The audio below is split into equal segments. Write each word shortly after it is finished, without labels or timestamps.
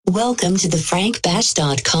Welcome to the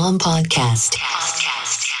frankbash.com podcast.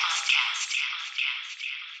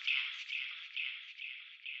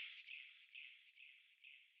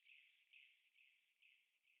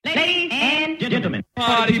 Ladies and gentlemen,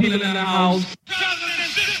 party people in the house.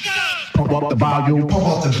 Pump up the volume, pump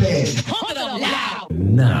up the bass. Pump it up loud.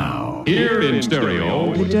 Now, here in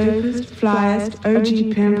stereo, the dopest, flyest,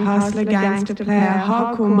 OG pimp, hustler, gangster player,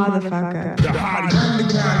 hardcore motherfucker. The hottest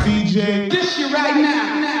underground DJ. This shit right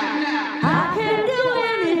now. I can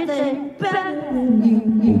do anything better than you.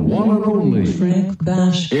 the one and only Frank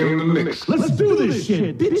Bash. In the mix. Let's do this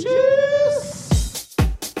shit, bitches!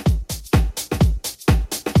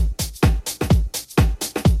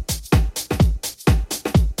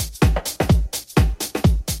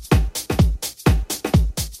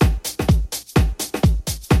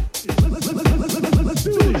 Let's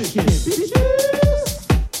do this shit, bitches!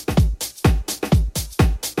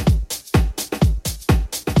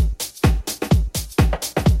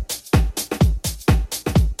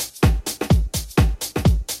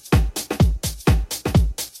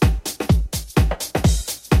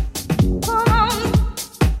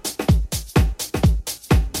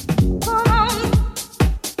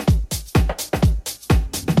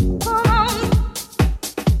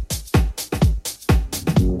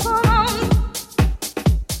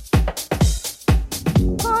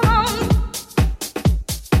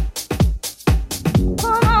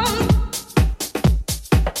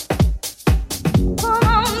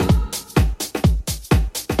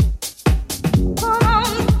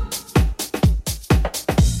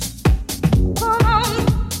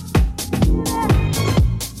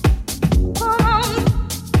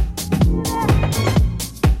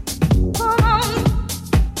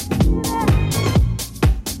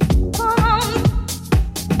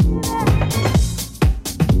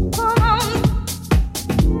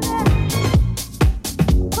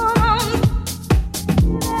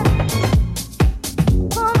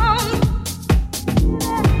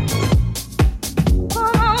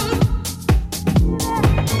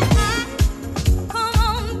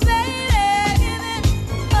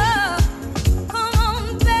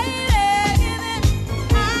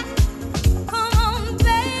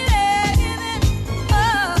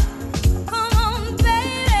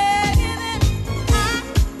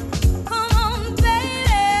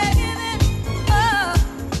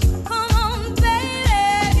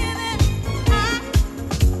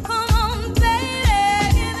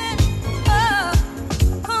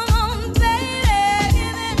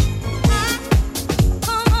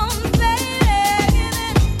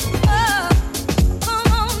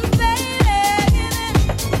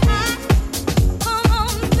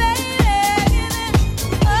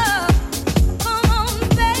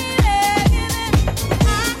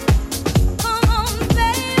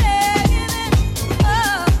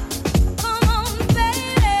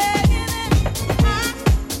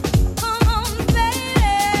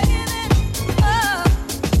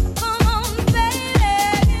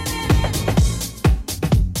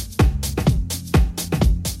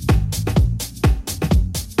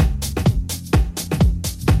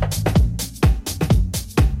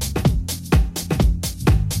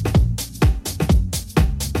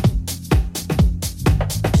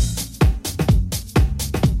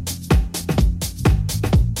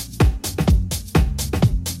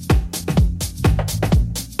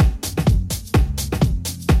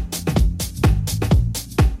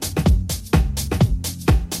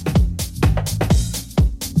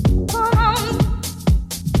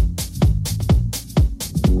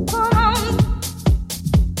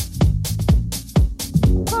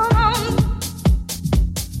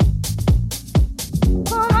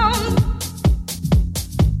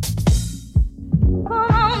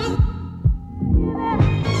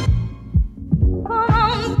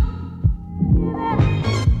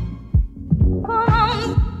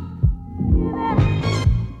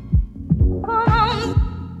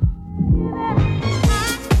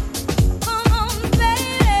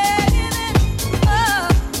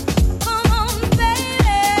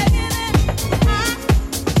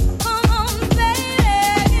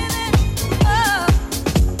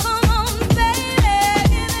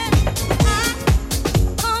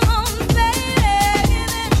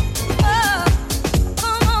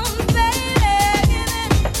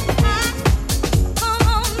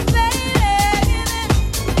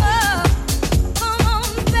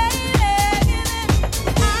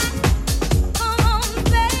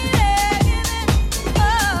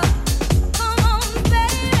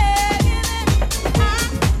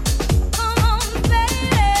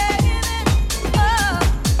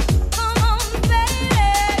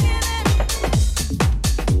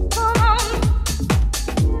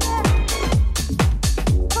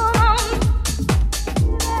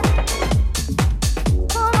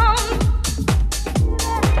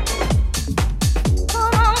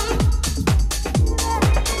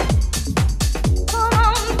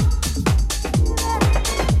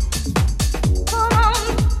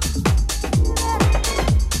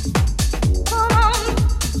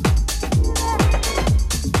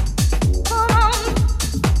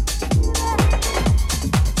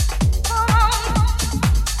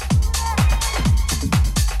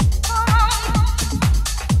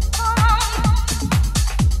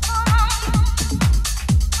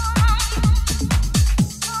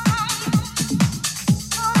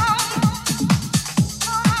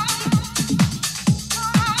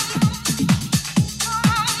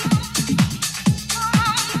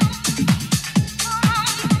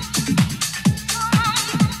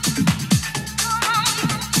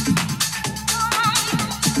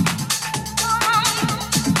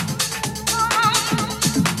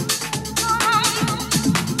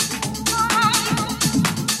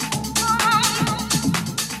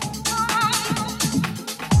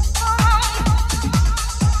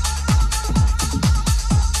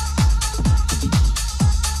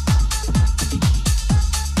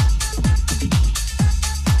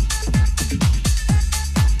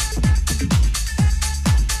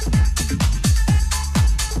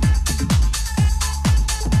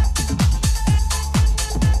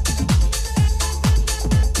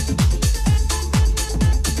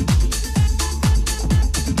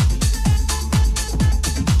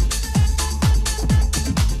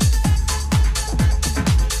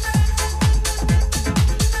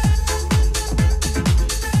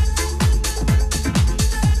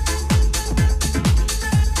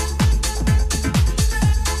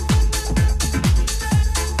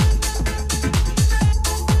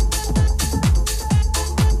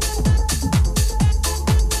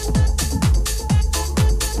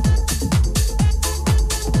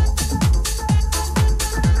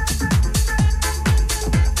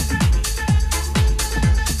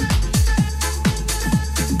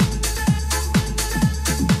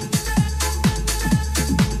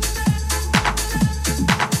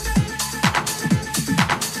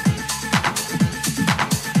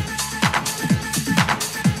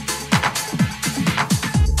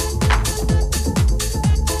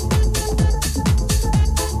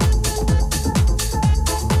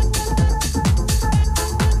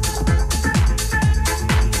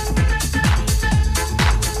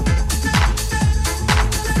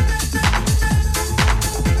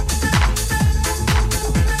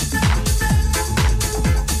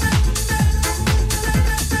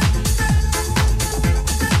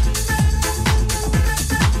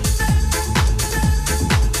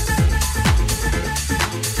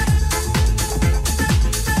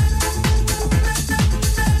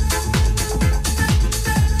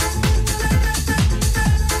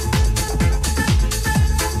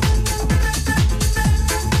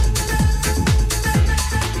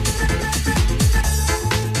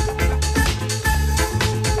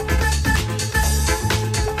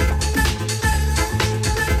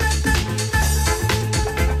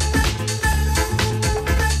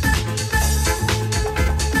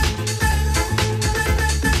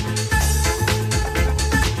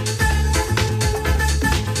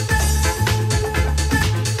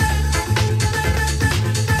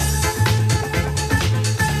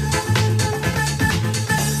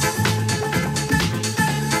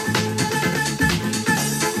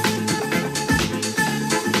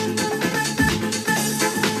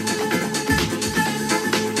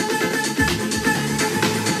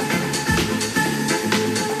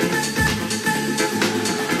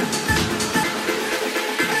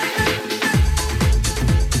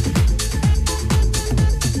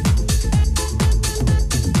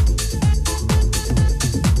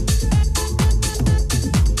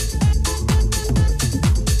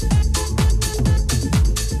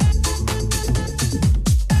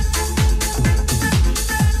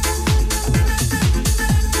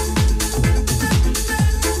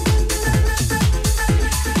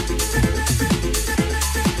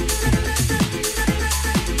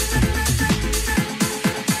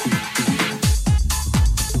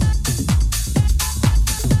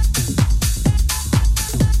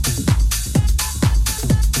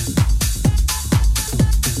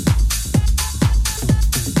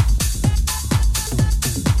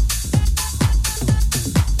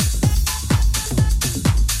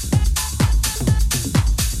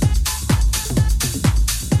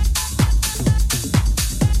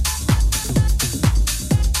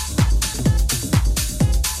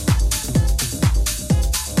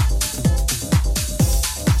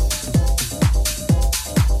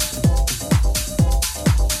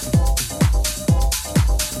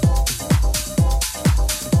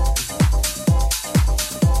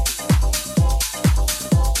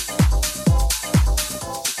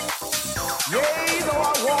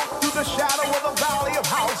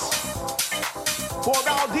 For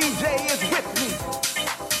our DJ is with me,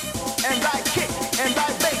 and thy kick and thy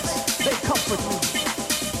bass, they comfort me,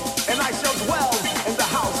 and I shall dwell in the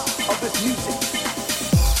house of this music.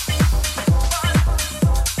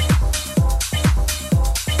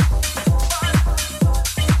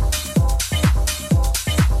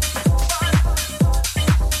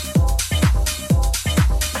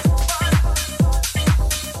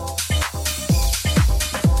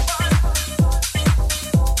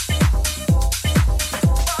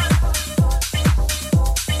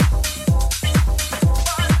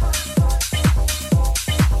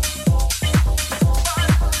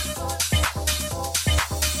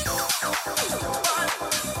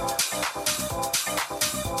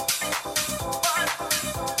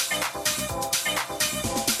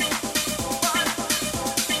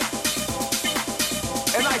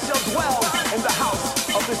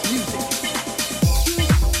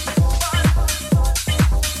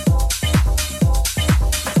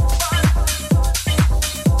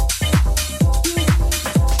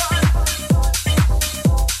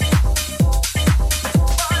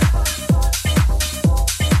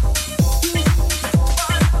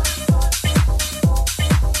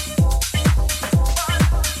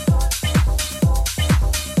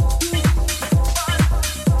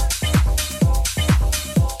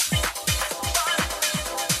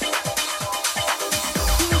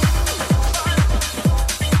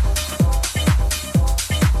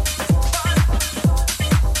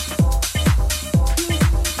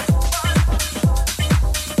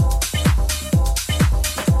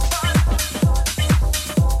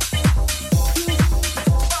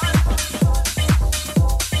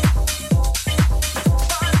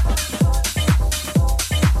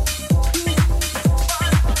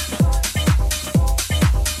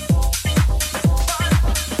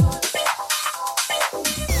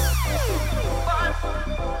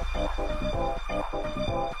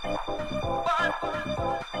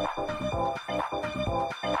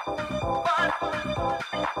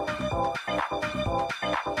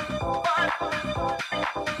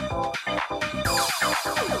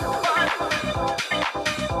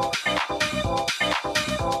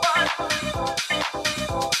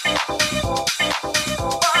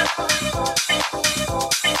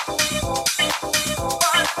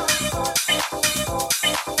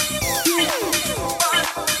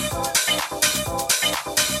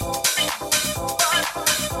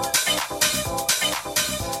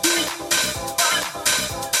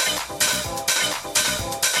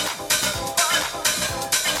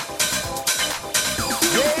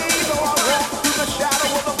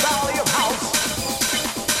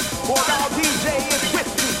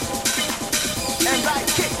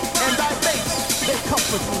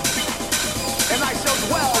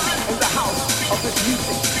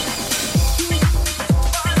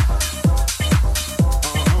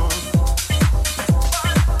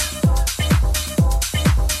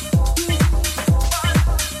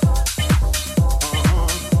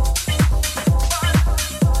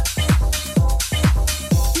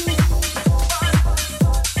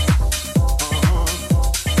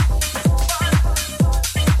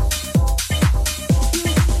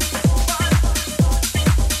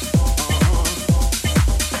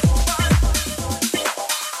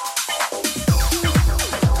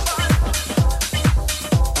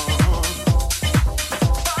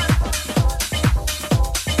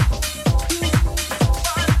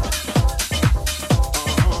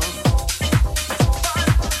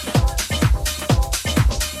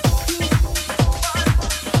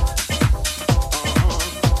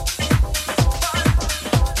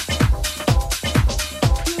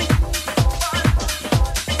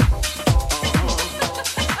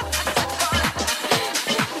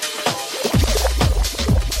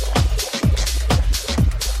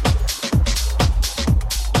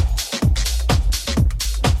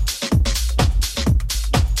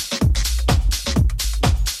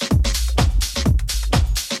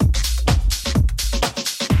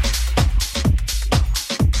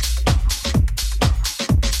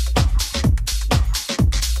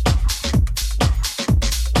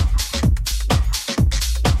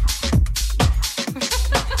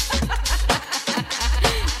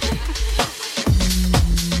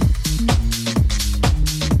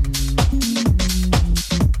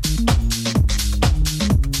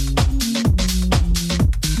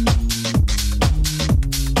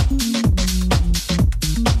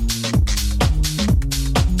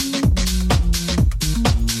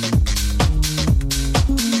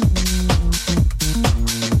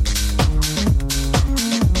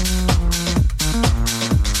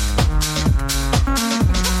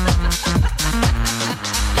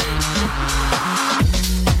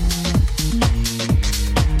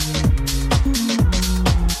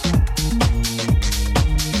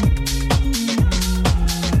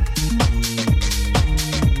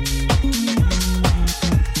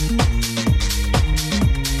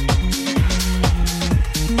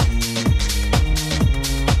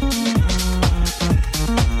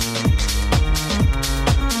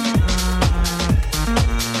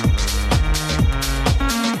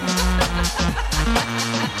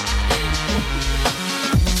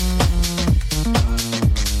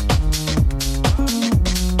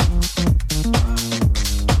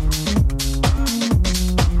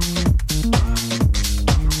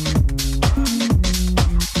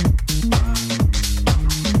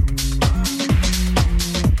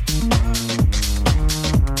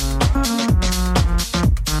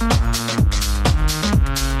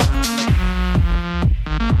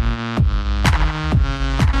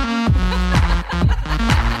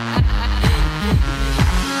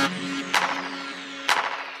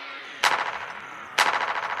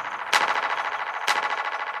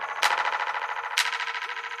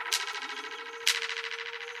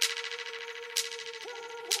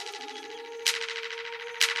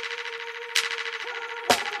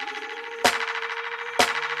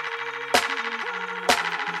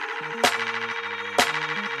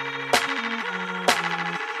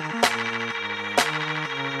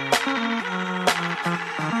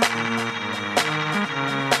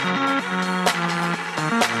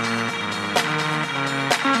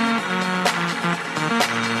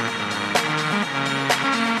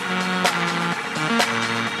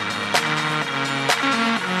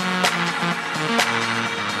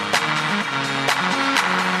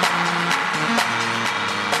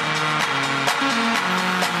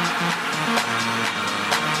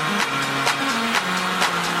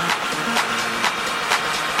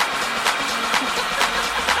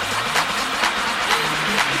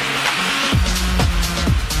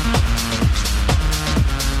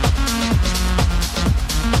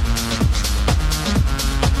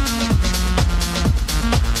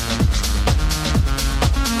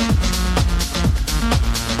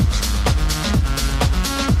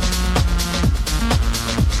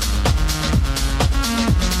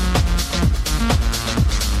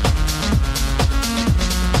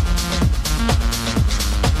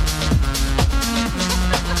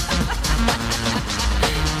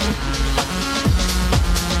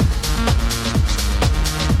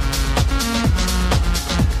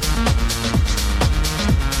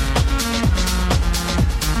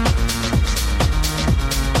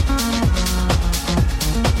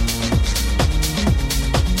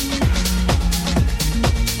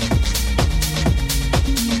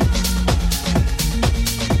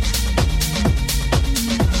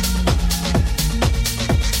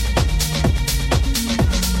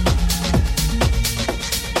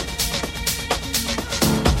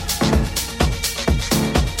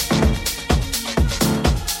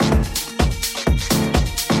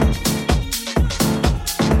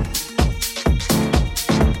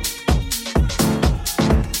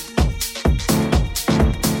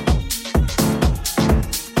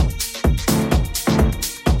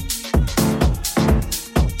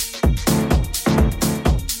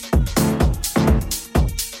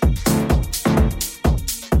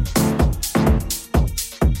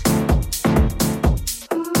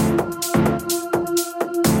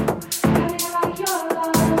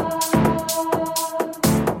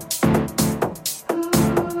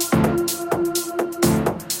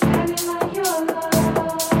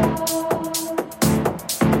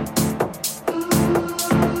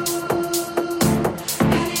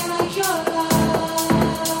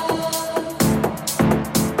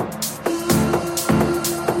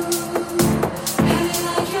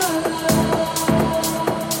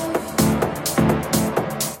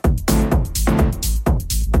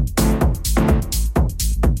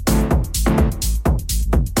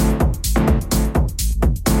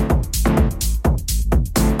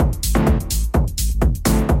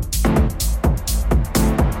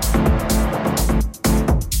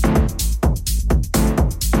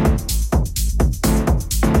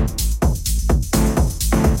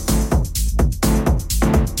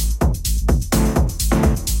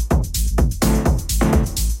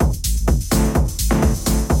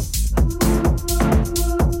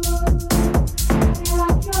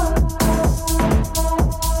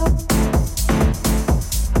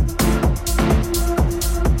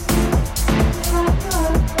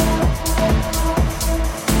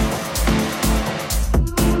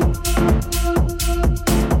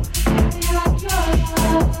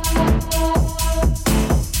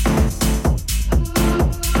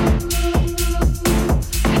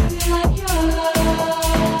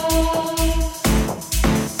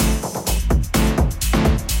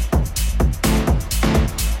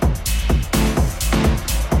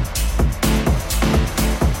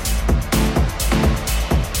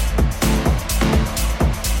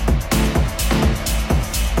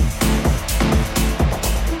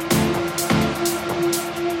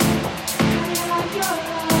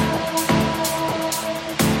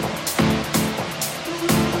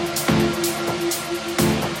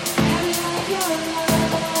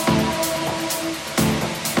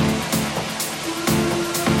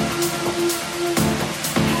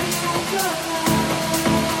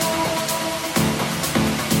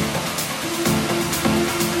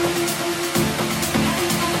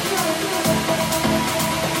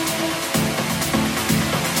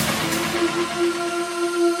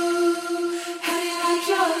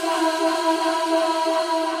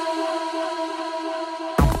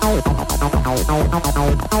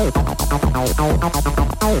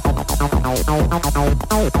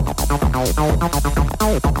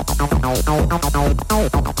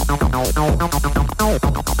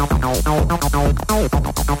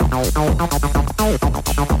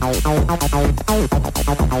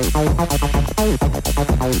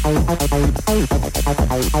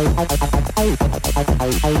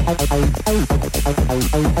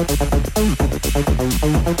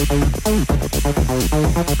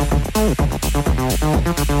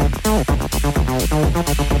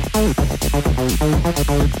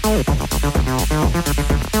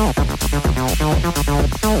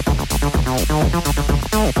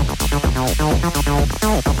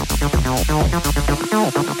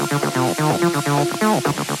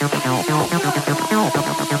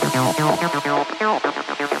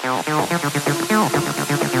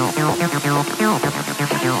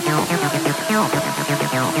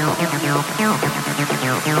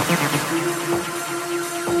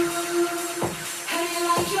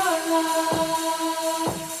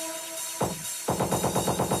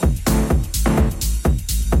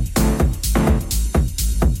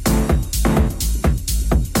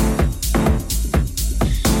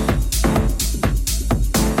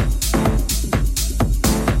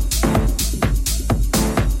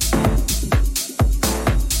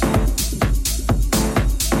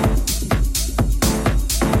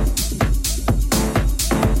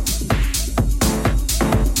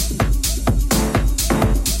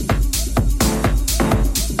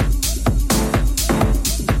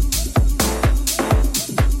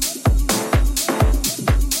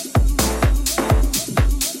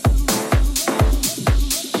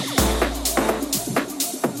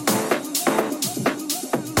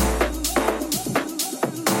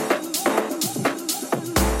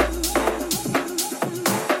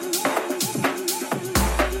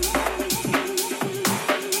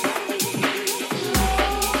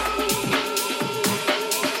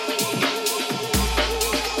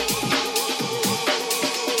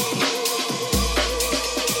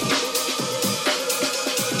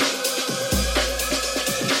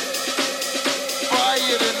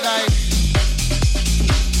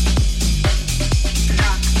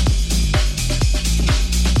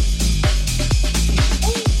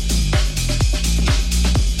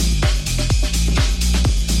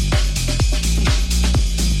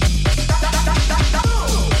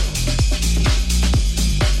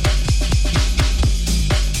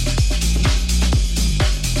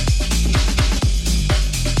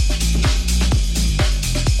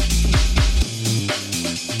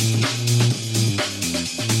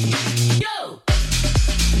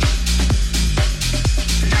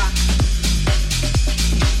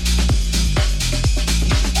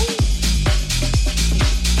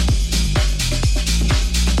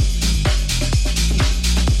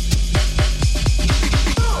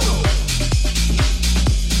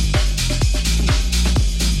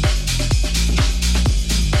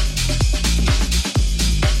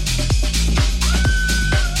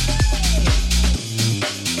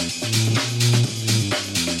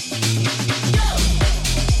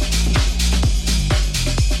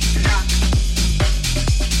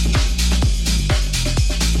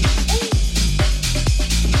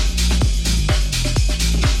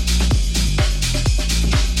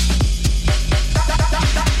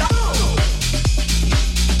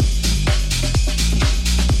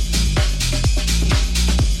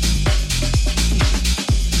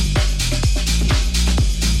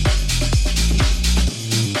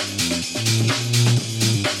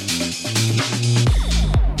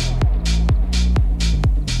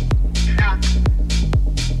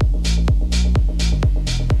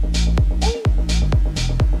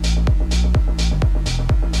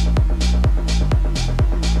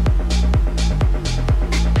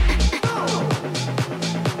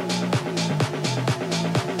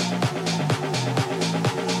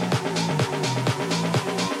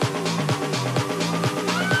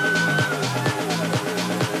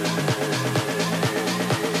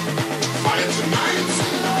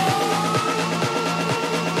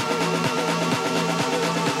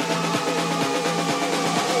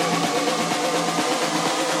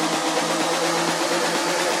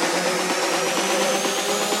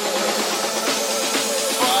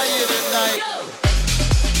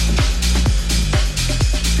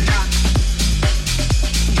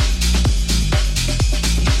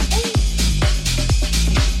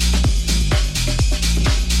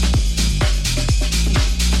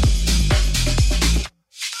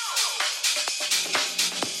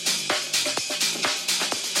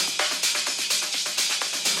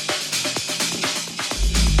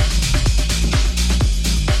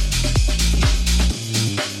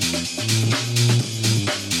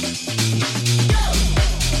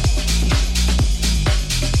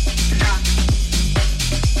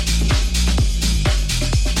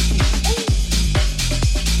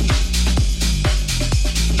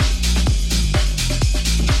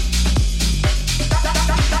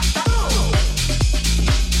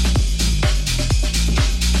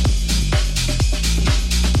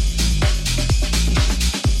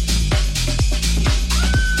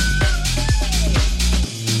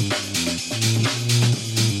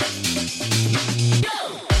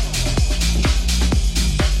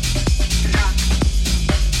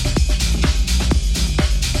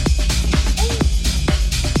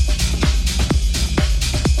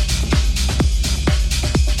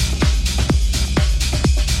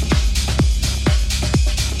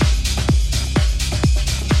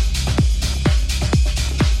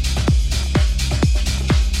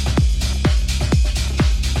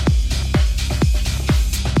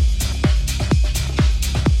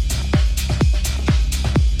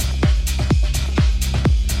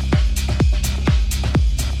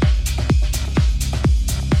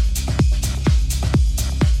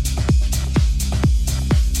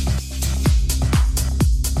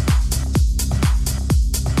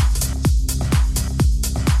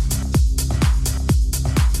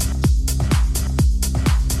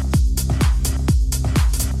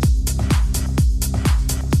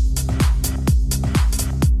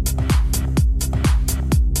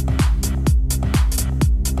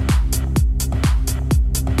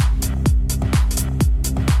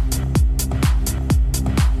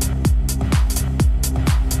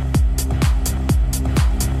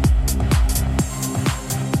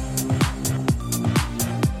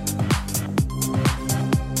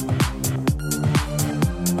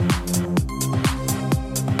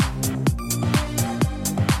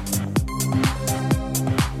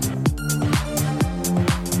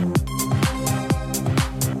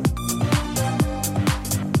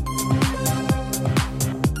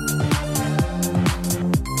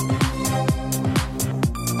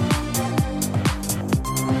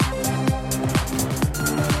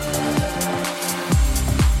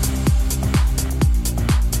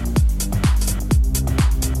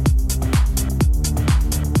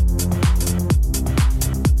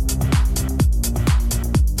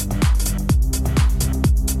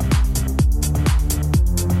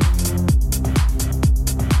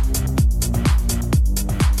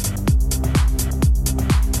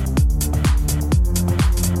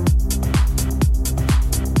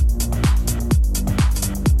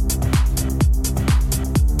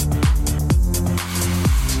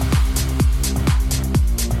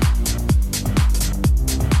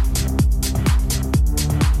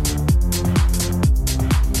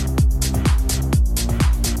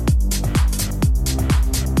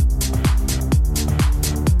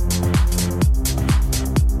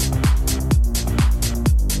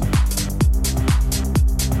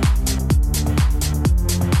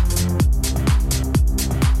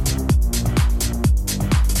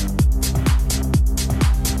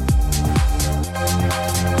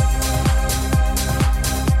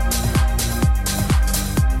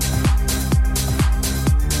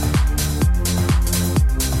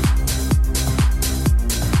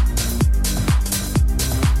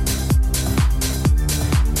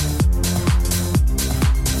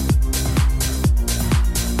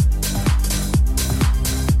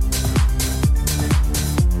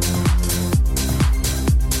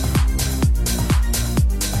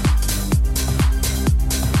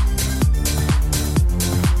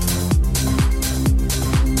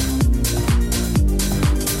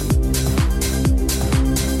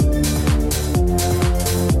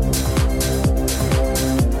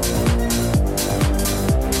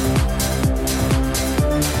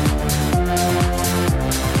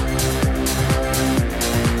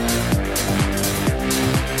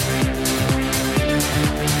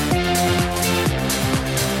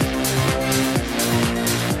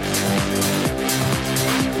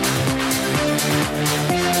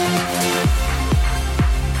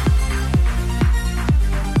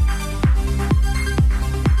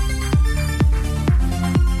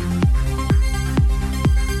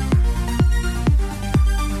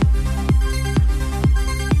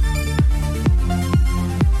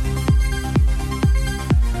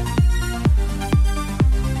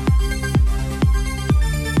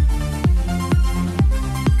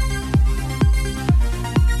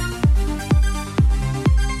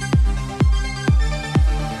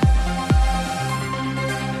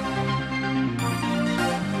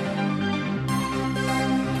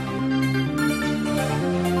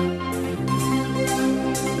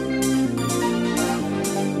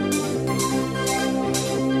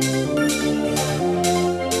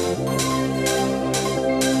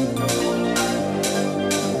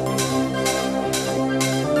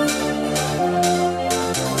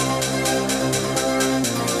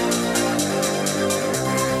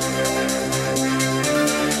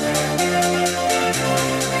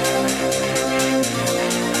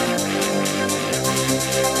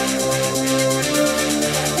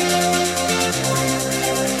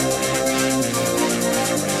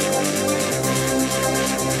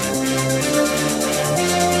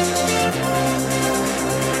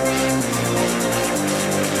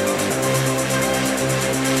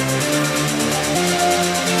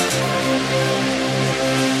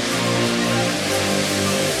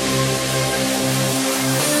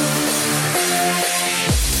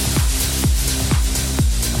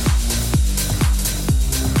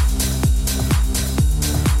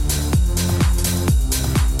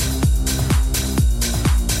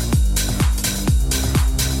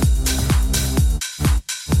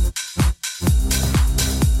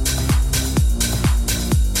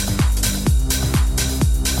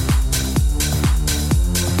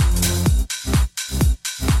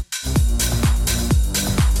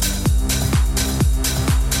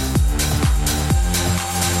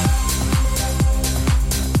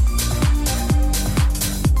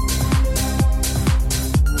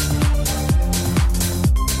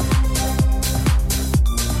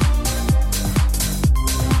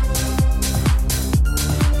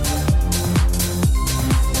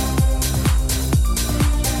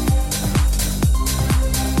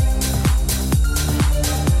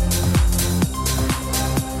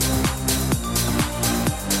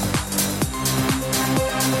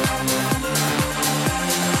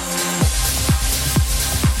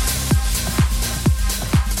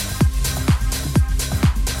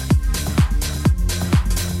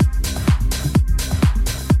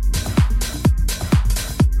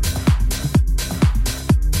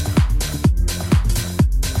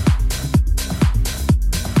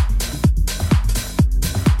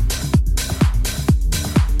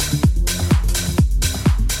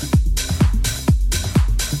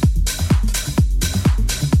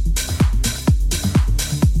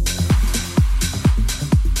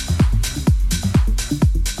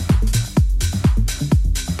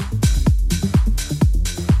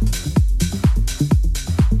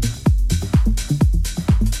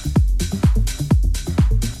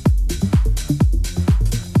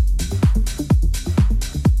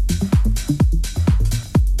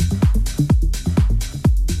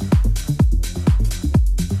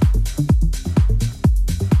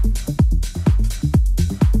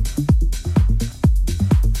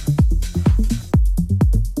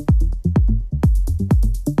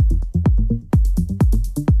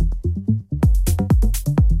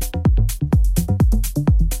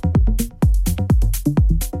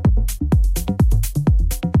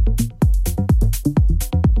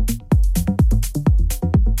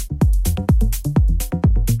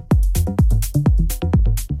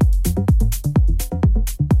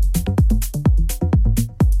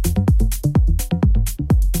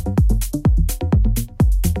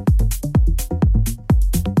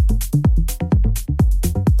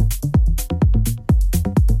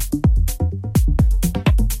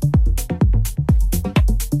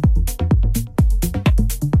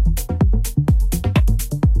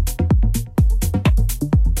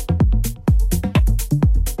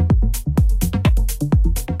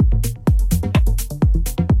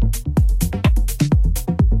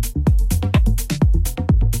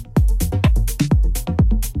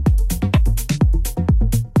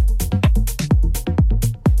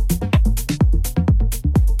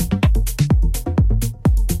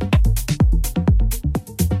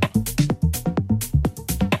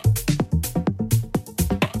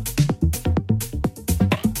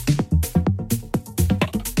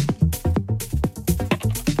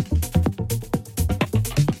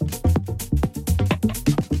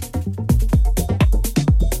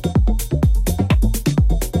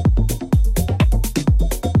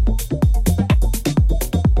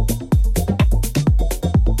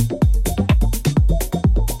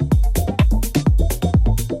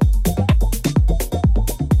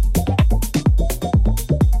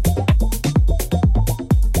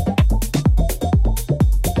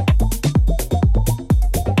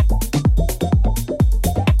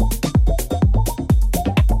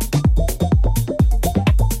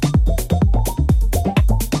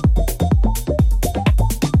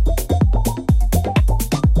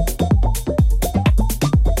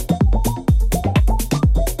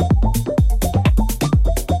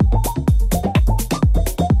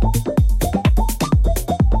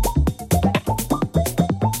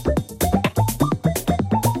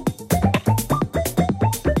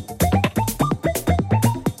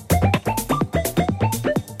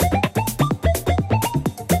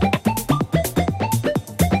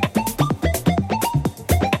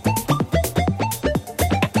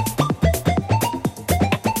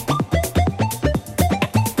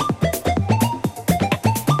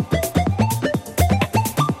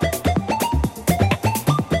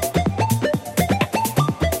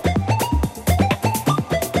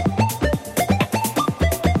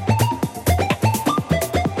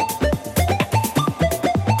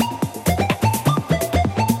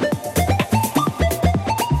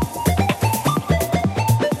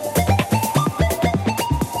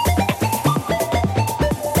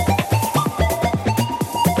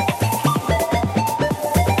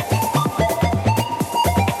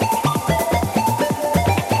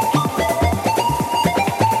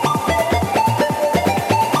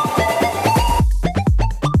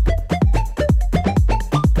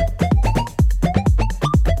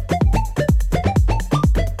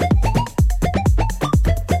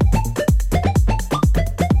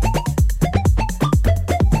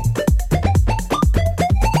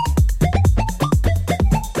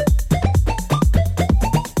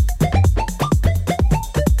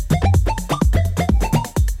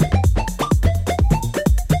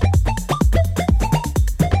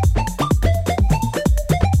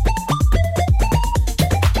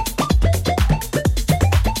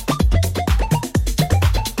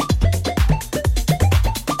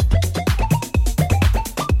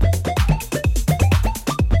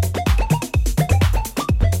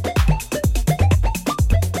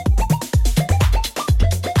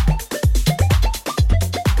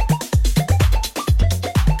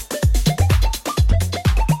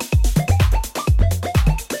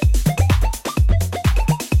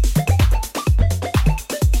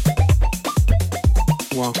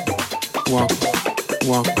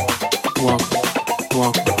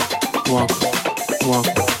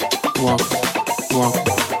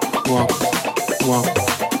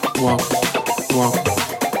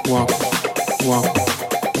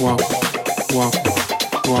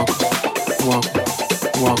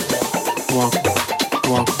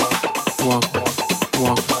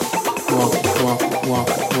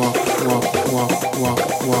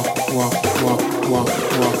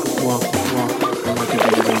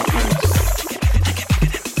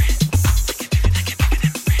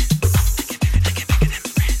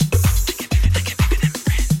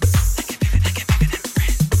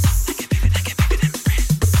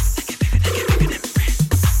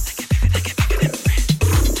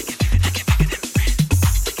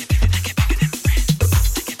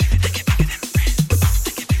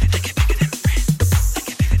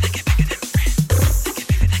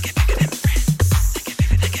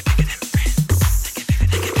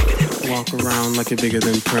 like you're bigger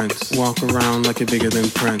than Prince. Walk around like you're bigger than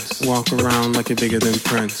Prince. Walk around like you're bigger than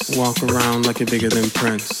Prince. Walk around like you're bigger than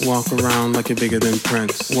Prince. Walk around like you're bigger than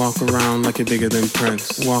Prince. Walk around like you're bigger than Prince.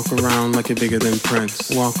 Walk around like you're bigger than Prince.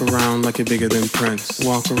 Walk around like you're bigger than Prince.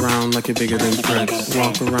 Walk around like you're bigger than Prince.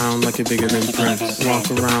 Walk around like you're bigger than Prince.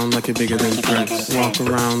 Walk around like you're bigger than Prince. Walk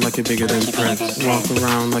around like you're bigger than Prince. Walk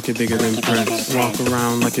around like you're bigger than Prince. Walk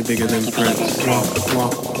around like you're bigger than Prince.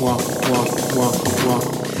 Walk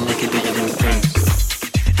like you're bigger than Prince.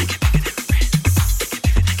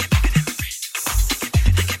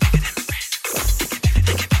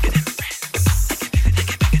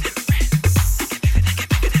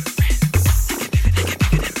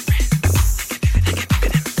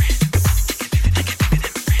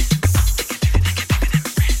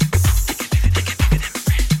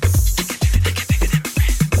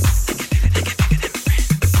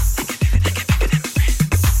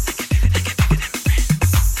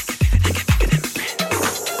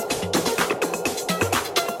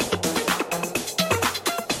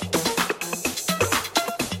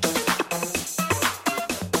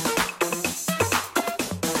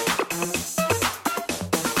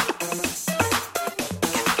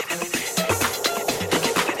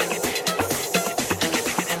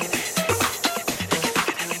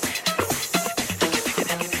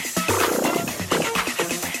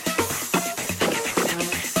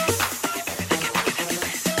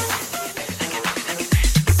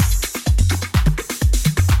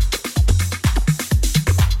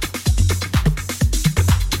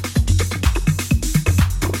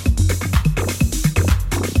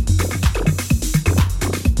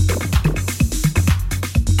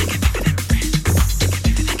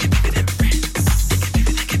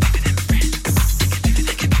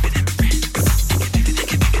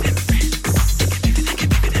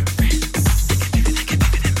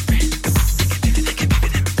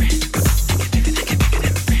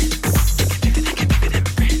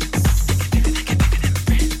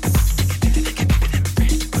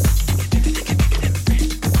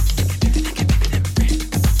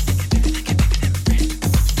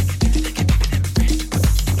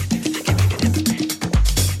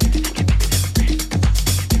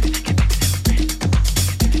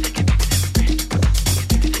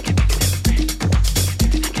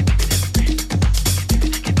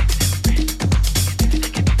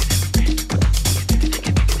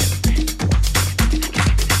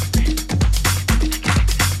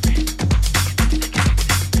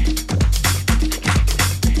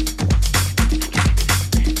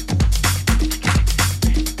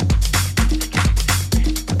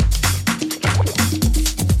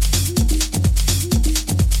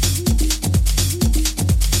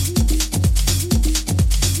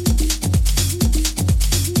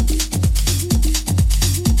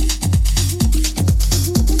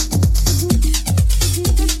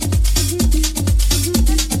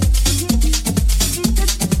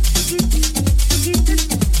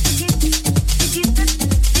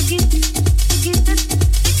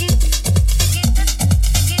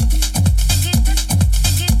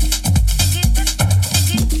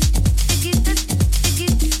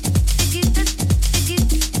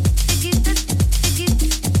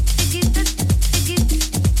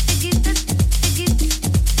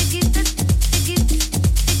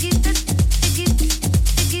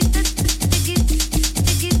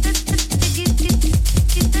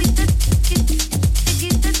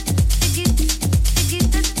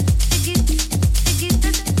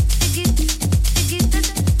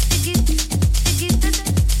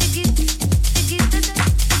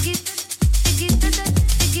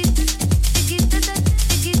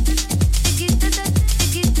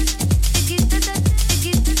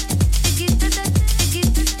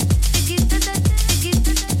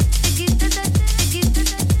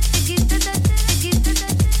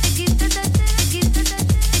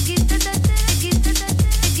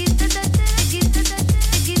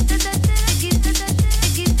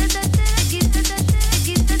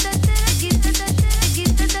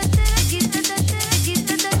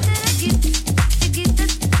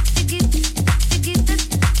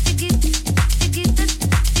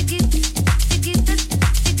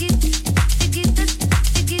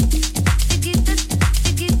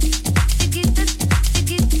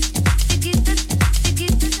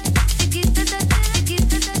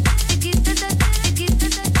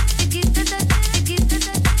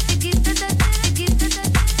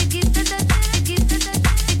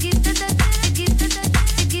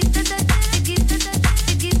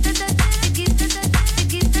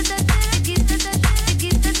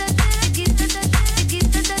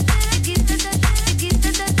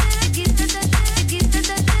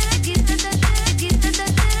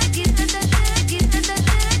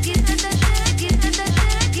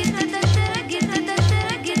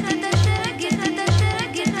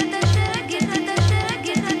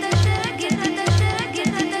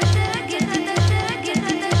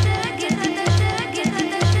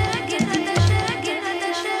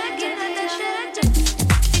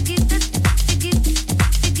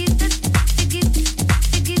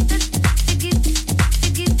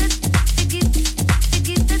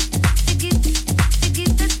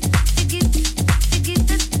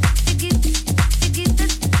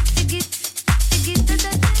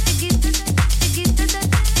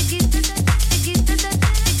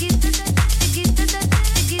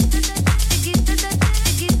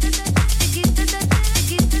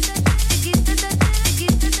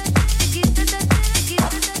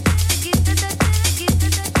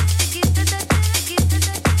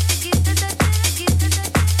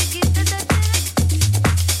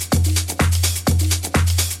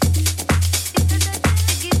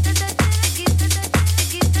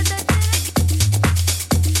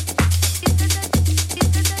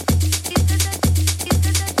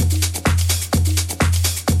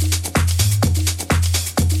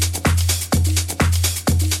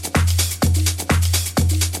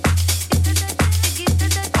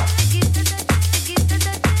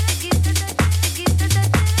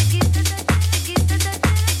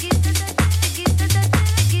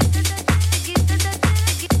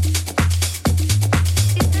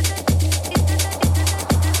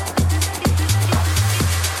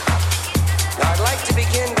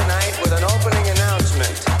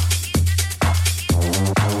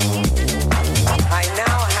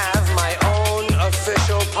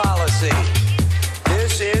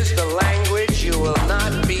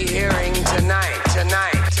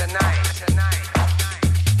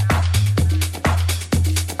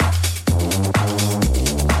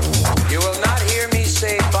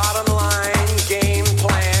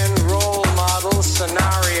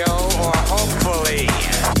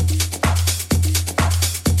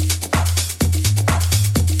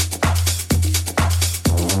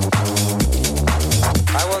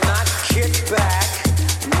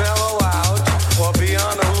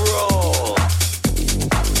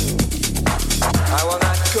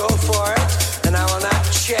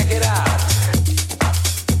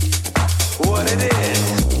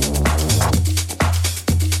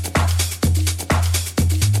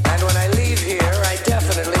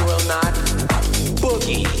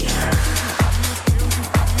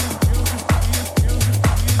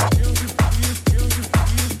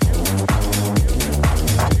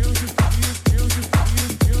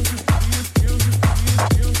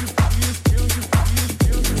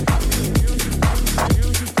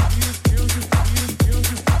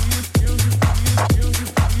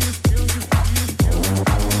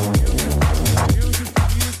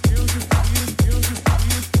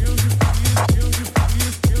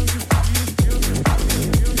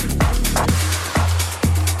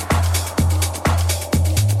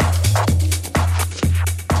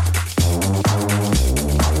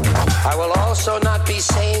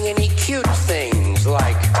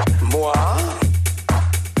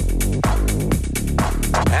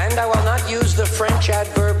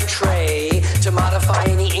 modify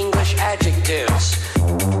any English adjectives,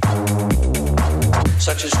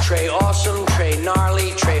 such as Trey awesome, Trey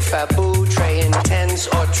gnarly, Trey faboo, Trey intense,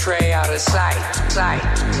 or Trey out of sight.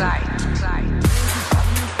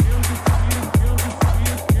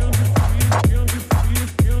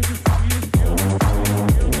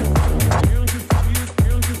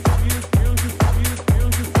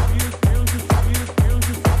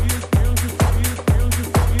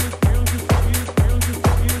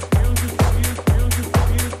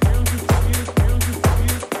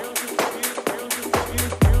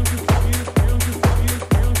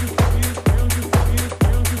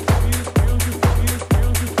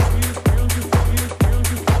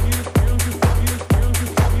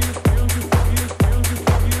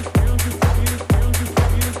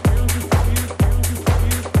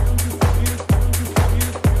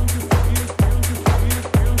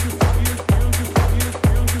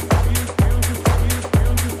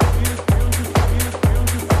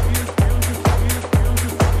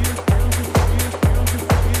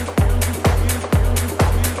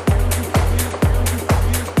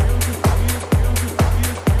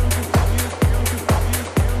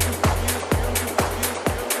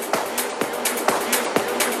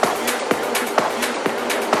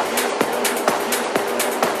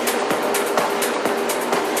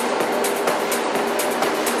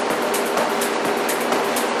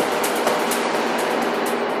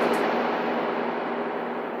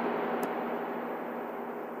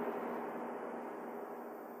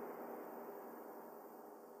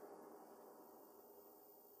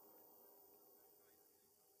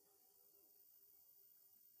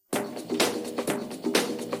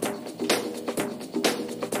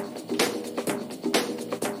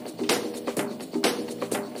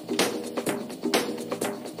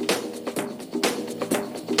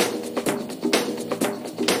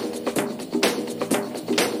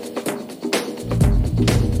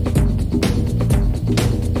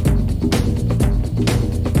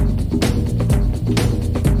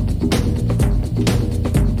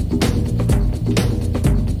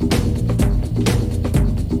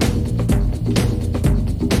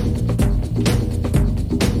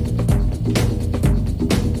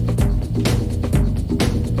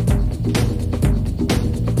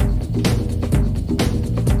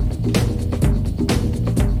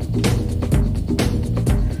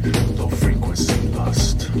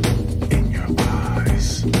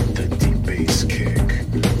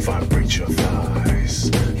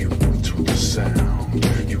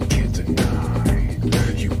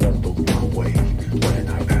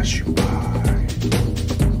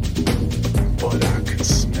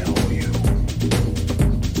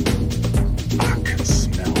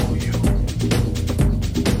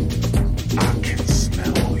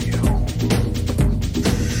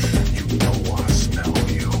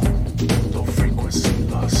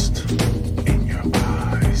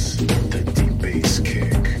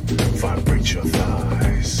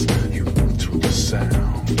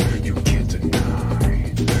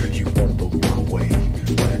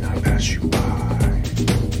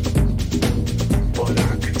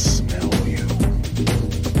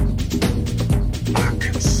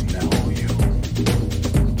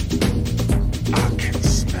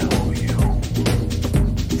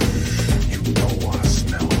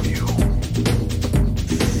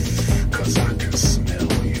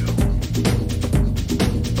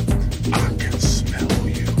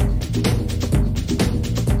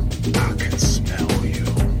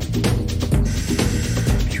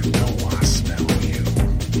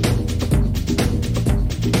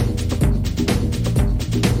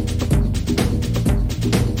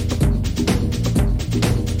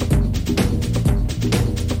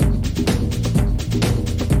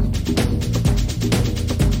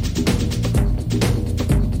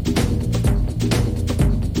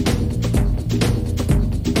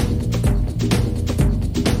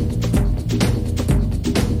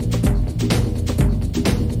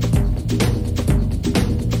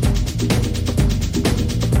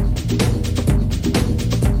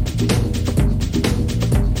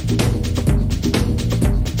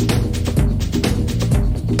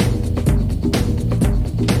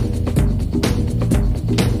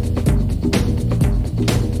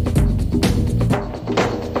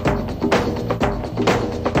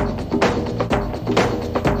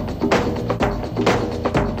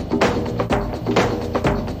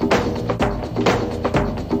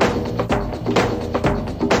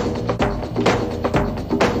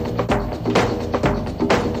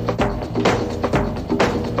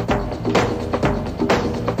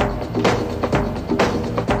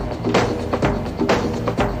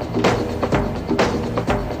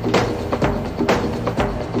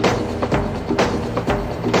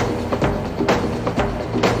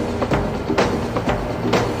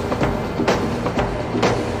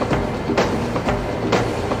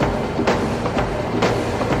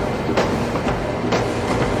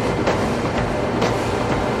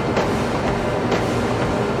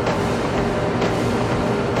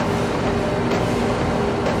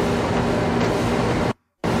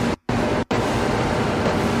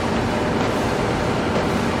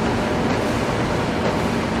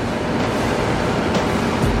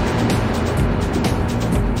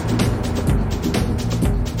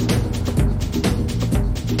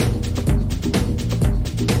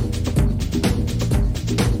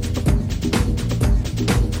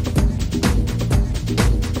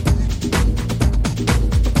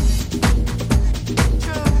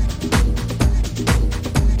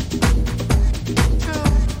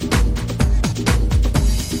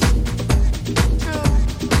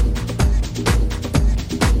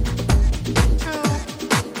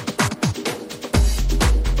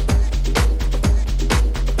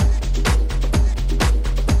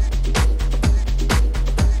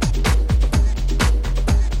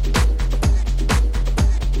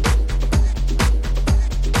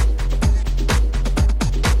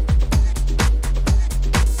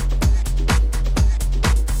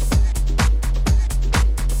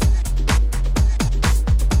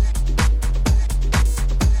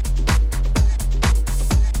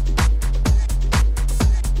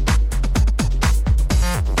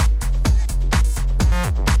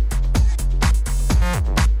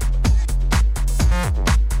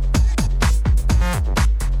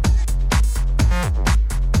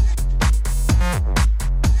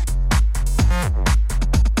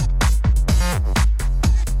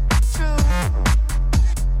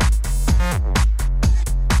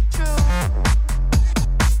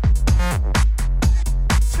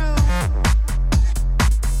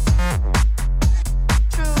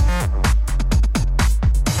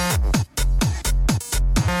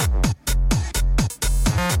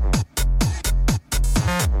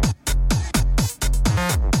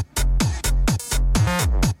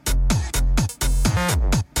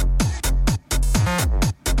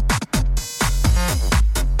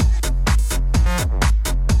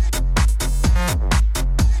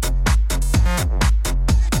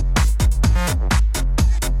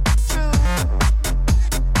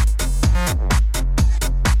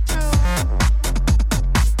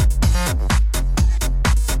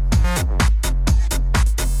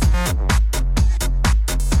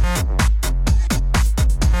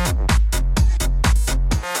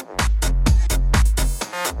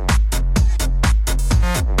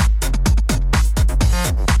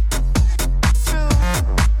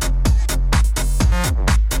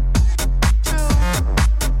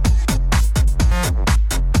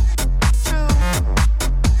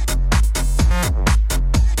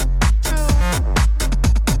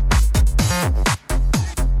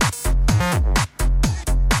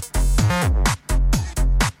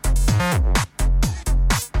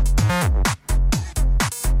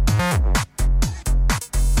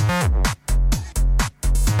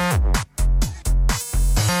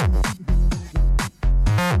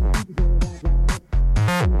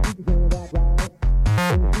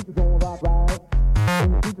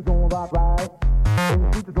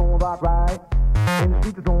 rock right. In the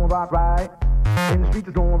streets it's gonna rock right. In the streets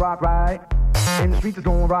it's gonna rock right. In the streets it's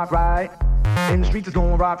gonna rock right. In the streets it's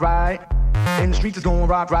gonna rock right. In the streets it's gonna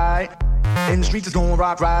rock right. In the streets it's gonna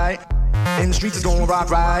rock right. In the streets it's gonna rock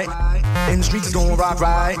right. In the streets it's gonna rock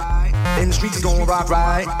right. In the streets it's gonna rock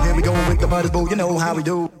right. Here we go with the butters, boo, you know how we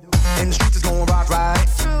do. In the streets it's gonna rock right.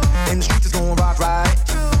 In the streets it's gonna rock right.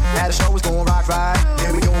 At the show it's gonna rock right.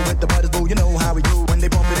 Here we go with the butters, boo, you know how we do. When they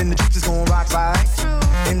bump it in the streets it's gonna rock right.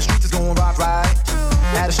 In the streets it's gonna rock right.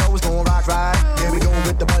 At the show it's gonna rock right. Here we go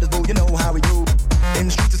with the butters, boo, you know how we do. In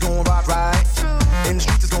the streets it's gonna rock right. In the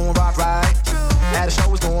streets it's gonna rock right. At the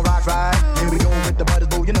show it's gonna rock right. Here we go with the butters,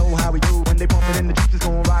 boo, you know how we do. When they bump it in the streets it's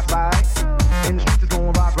gonna rock right. In the streets it's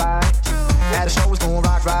gonna rock right. At the show it's gonna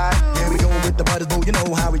rock right. Here we go with the butters, boo, you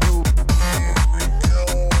know how we do.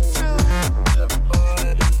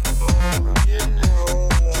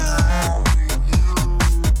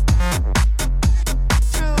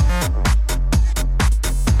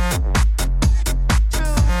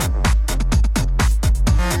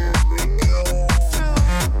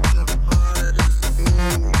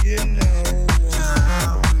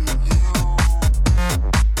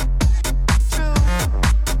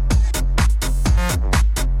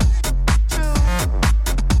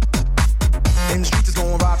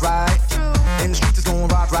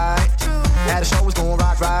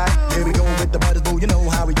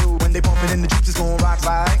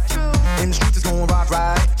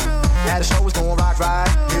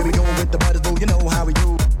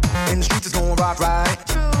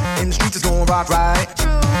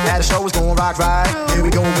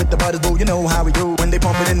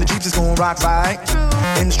 Rock right.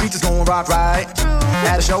 In the streets it's gonna rock right.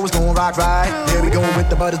 At the show it's gonna rock right. Here we go with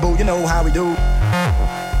the butters, boo, you know how we do.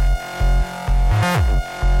 In the streets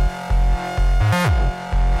it's gonna rock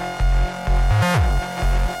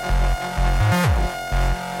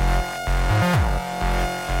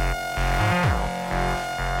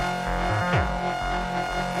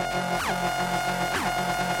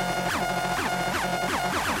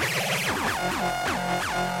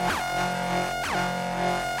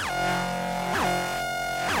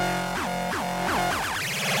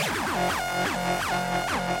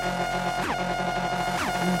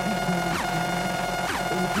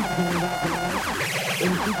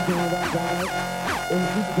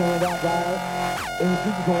right. In the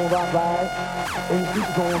streets it's gonna rock right. In the streets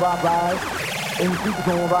it's gonna rock right. In the streets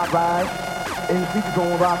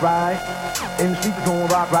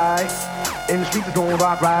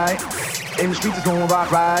it's gonna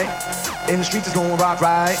rock right. In the streets it's gonna rock right. In the streets it's gonna rock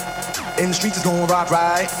right. In the streets it's gonna rock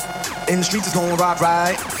right. In the streets it's gonna rock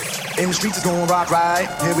right. In the streets it's gonna rock right.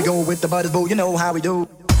 Here we go with the butters, boo, you know how we do.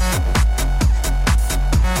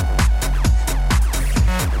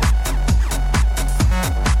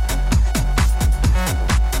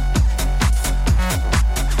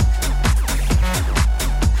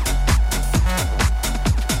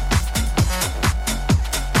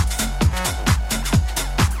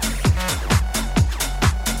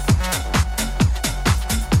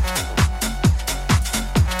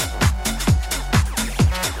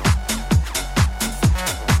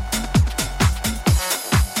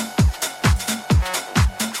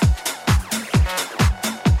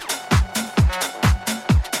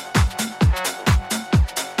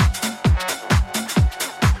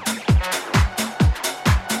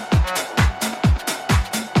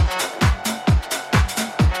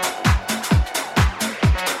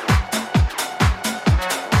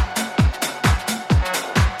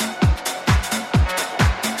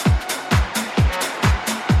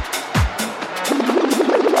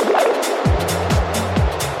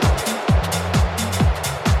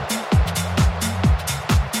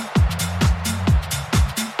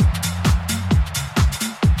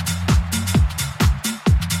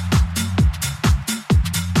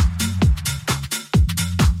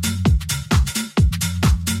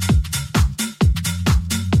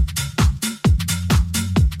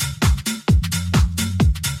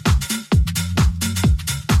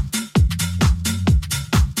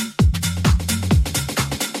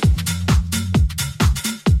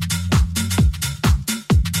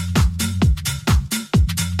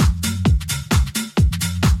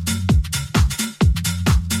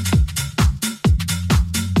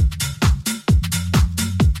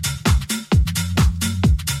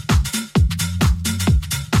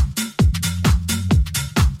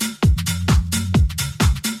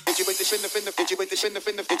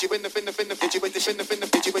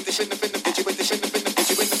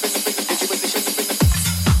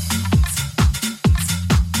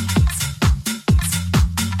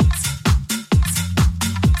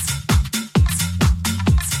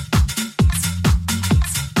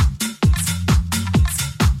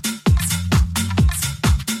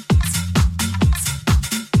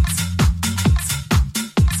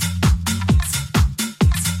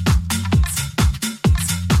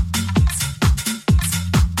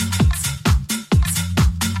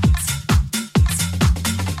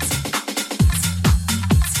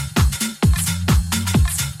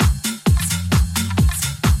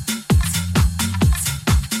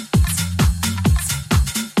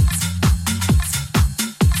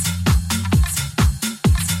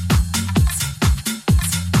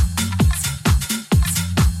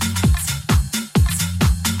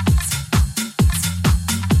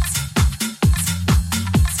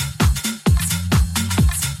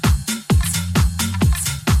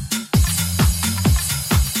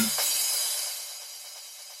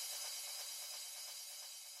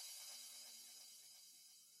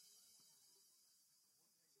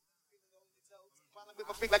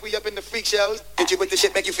 Like we up in the freak shows. Hit you with the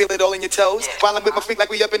shit, make you feel it all in your toes. While I'm with my freak like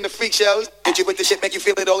we up in the freak shows. Hit you with the shit, make you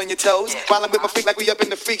feel it all in your toes. While I'm with my freak like we up in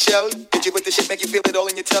the freak shows. Hit you with the shit, make you feel it all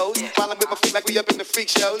in your toes. While I'm with my freak like we up in the freak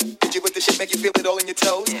shows. Hit you with the shit, make you feel it all in your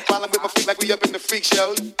toes. While I'm with my freak like we up in the freak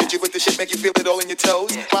shows. Hit you with the shit, make you feel it all in your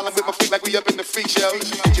toes. While I'm with my freak like we up in the freak shows.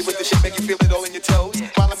 Hit you with the shit, make you feel it all in your toes.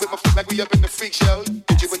 While I'm with my freak like we up in the freak shows.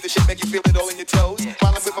 Hit you with the shit, make you feel it all in your toes.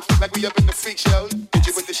 While I'm with my freak like we up in the freak shows. Hit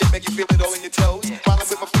you with the shit, make you feel it all in your toes. While I'm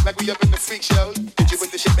with my freak like we up in the freak shows. Hit you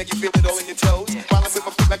with the shit, make you feel it all in your toes. While I'm with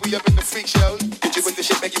my freak like we up in the freak shows. Hit you with the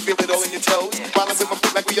shit, make you feel it all in your toes. While I'm with my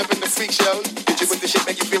freak like we up in the freak shows. Hit you with the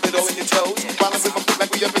shit, make you feel it all in your toes. While I'm with my freak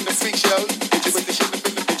like we up in the freak shows. Hit you with the shit,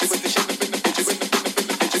 hit you with the shit, hit you with the shit,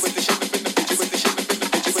 hit you with the shit, hit you with the shit,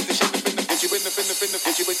 hit you with the shit, hit you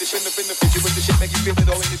with the shit, hit you with the shit, hit you with the shit, make you feel it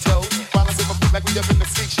all in your toes. While I'm with my freak like we up in the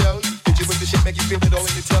freak shows. Hit you with the shit, make you feel it all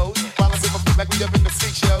in your toes. While I'm with my freak like we up in the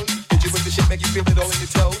freak shows. Hit you with the shit, make you feel it all in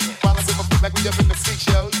your toes. While I'm with my freak like we up in the freak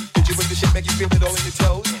shows. Hit you with the shit, make you feel it all in your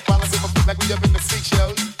toes. While I'm with my freak like we up in the freak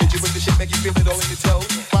shows. Hit you with the shit, make you feel it all in your toes.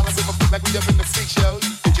 While I'm with my freak like we up in the freak shows.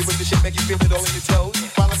 Hit you with the shit, make you feel it all in your toes.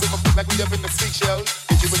 While I'm with my freak like we up in the freak shows.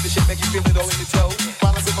 Hit you with the shit, make you feel it all in your toes.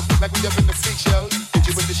 While I'm with my freak like we up in the freak shows. Hit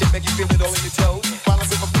you with the shit, make you feel it all in your toes. While I'm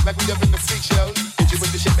with my freak like we up in the freak shows. Hit you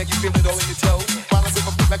with the shit, make you feel it all in your toes. While I'm with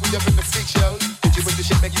my freak like we up in the freak shows. Hit you with the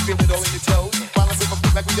shit, make you feel it all in your toes. While I'm with my freak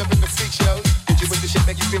like we up in the freak shows. Hit you with the shit,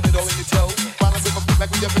 make you feel it all in your toes. While I'm with my freak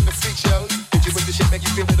like we up in the freak shows. Hit you with the shit, make you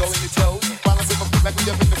feel it all in your toes. While I'm with my freak like we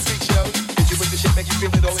up in the freak shows. Hit you with the shit, make you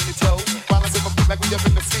feel it all in your toes. While I'm with my freak like we up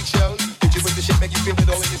in the freak shows. Hit you with the shit, make you feel it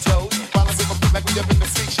all in your toes. While I'm with my freak like we up in the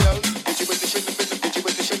freak shows. Hit you with the shit, hit you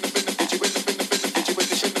with the shit, hit you with the shit, hit you with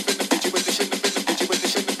the shit, hit you with the shit, hit you with the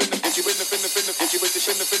shit, hit you with the shit, hit you with the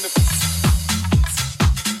shit.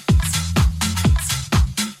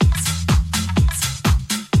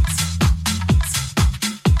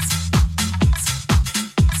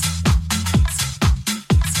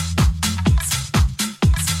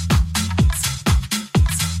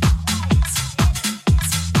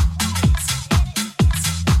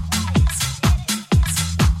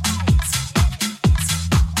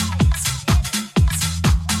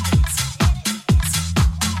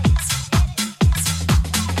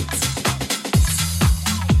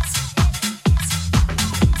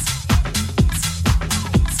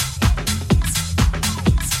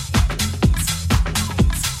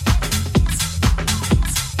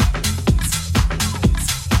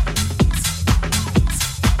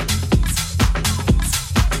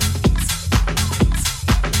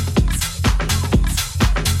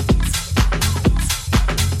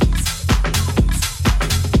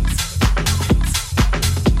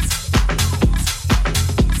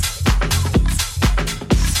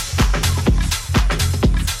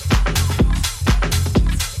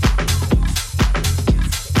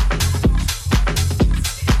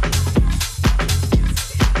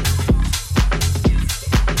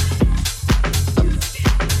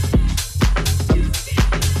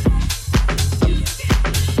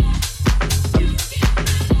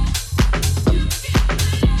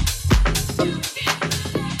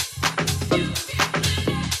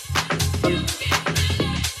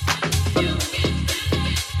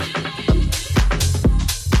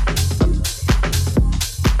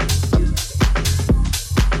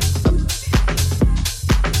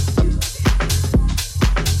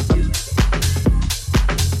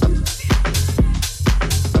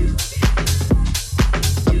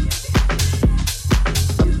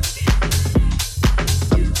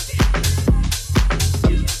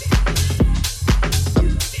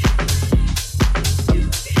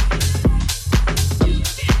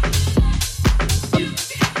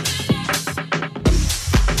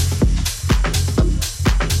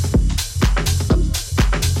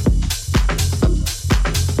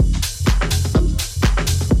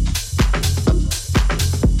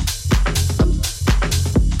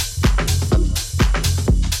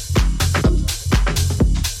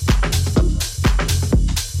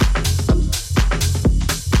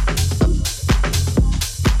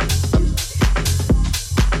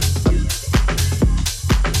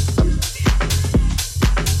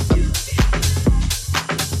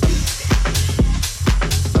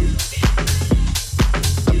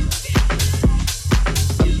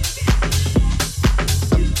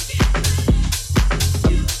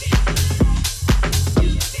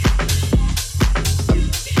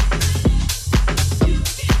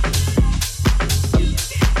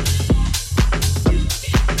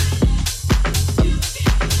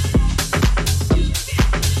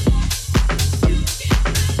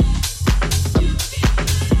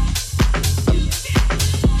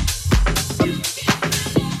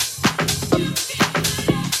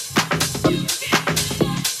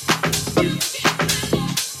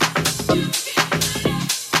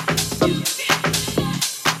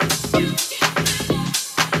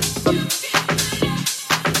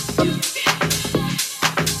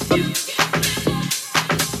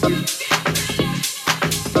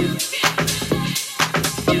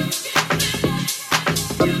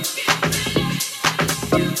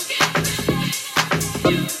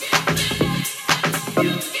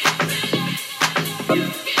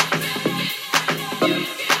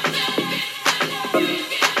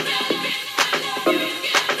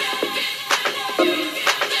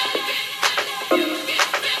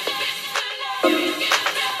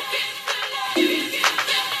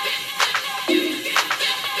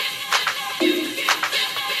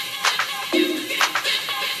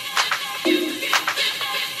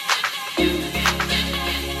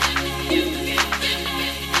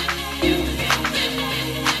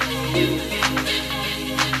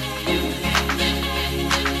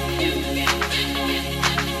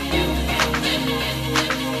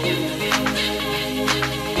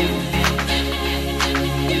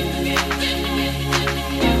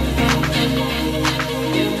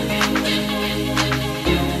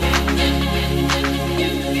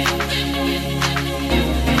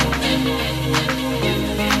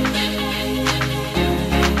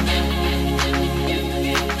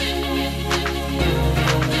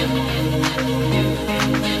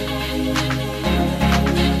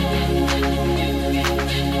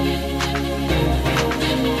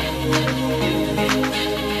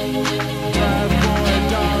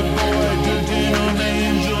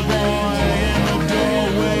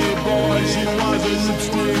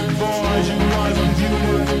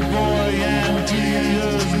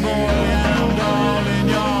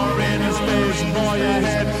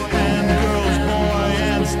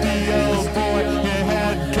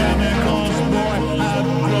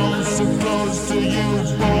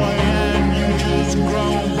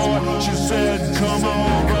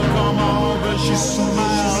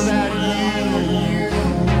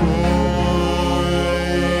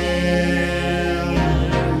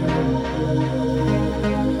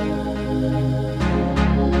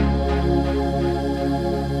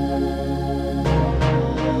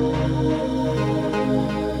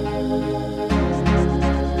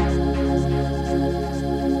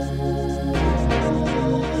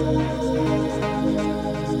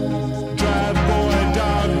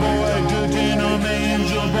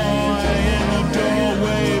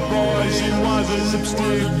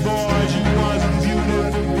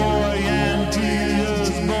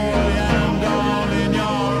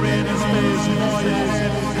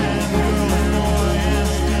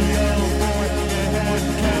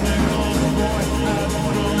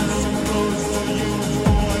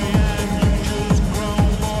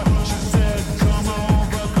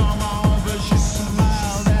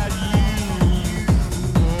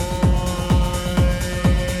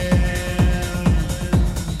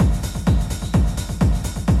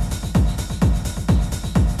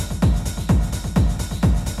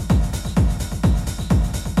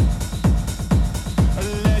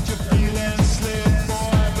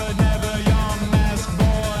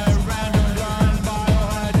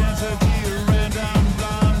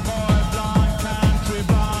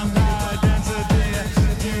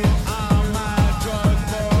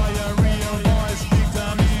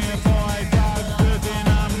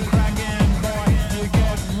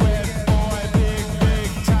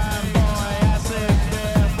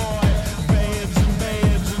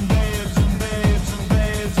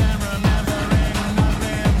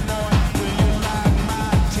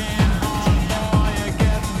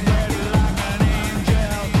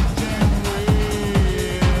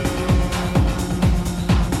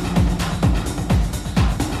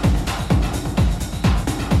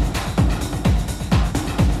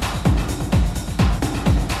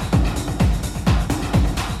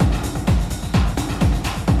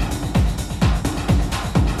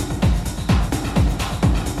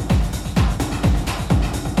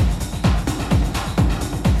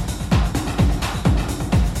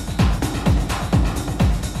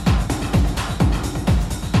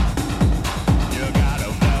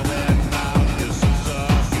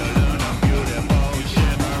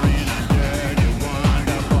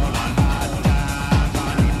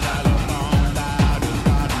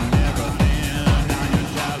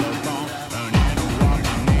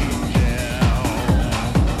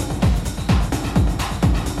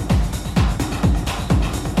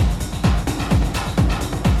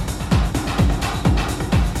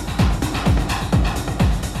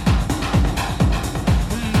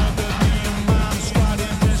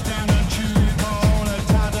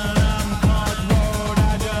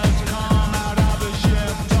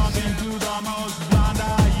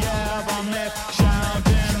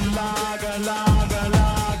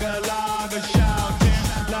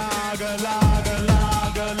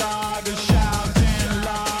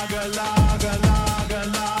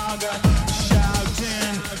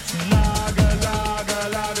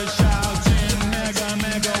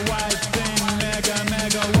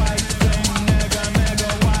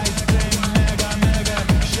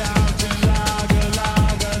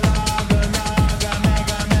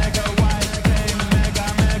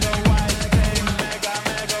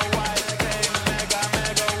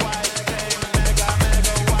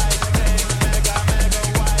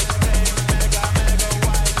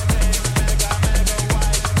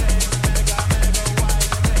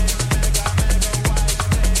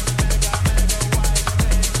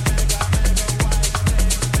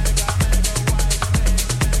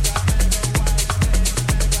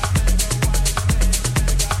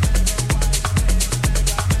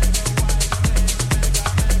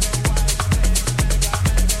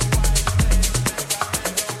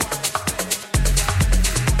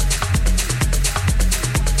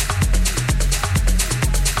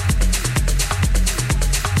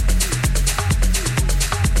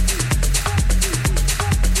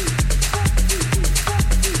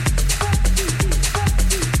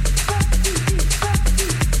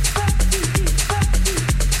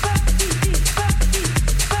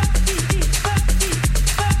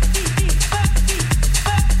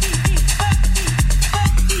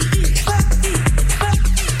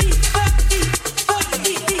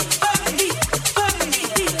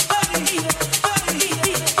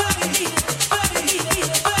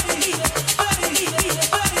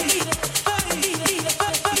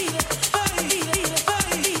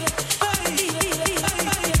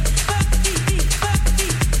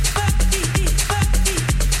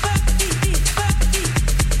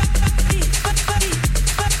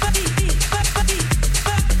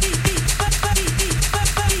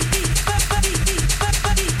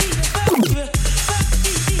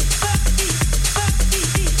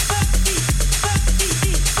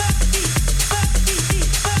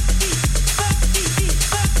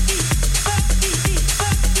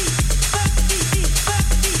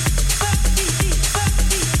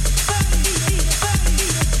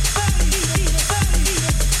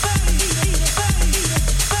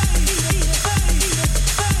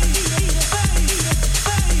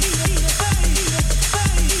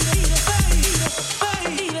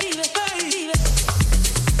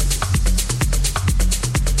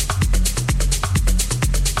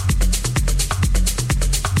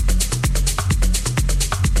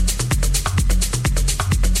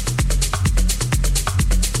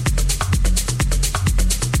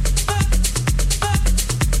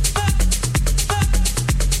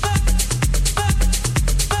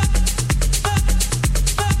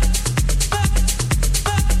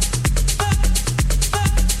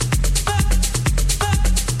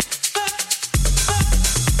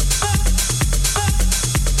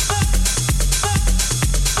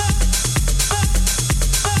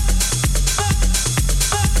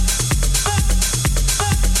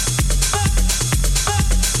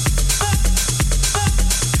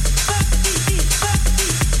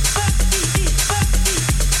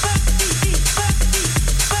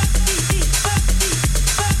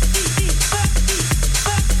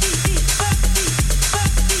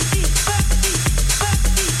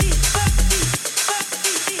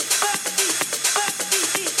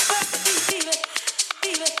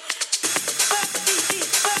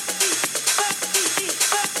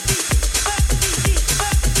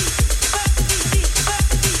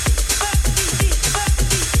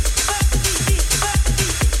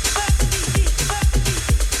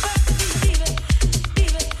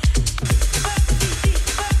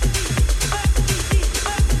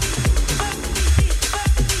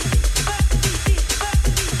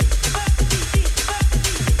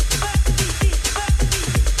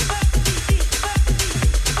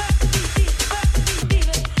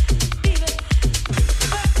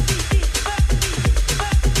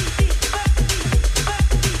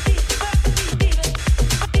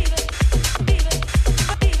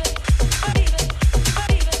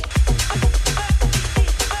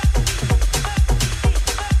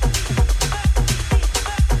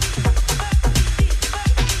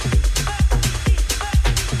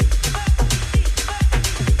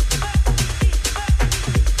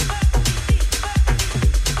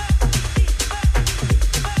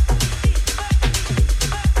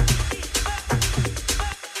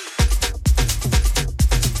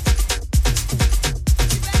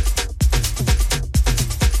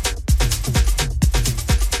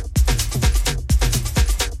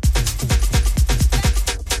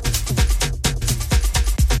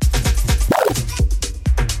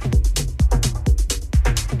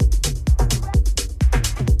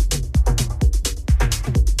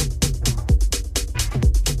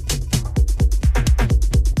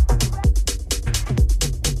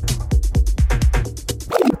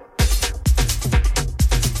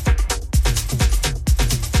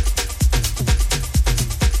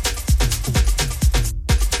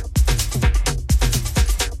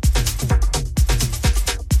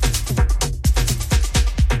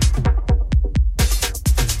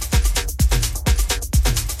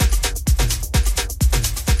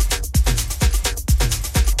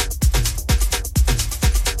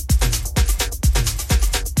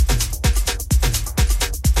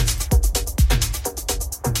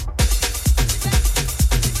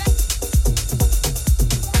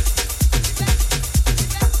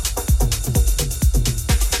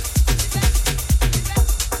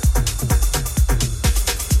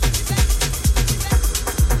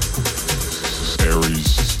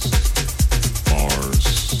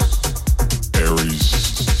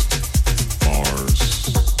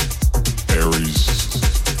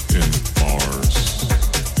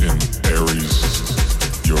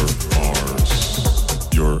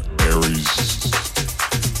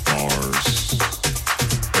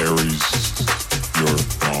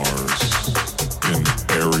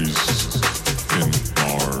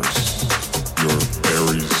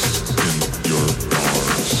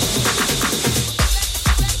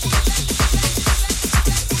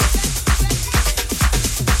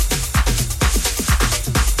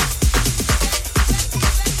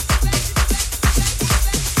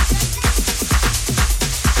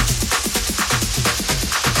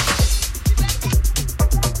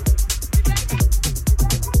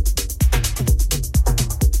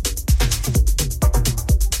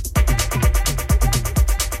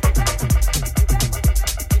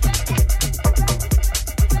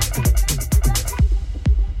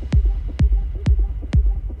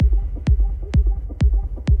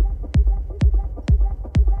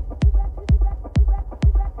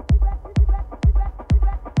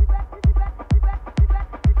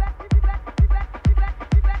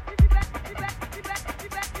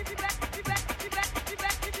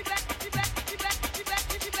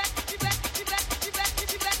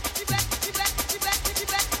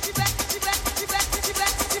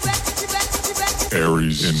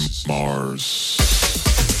 Aries in Mars.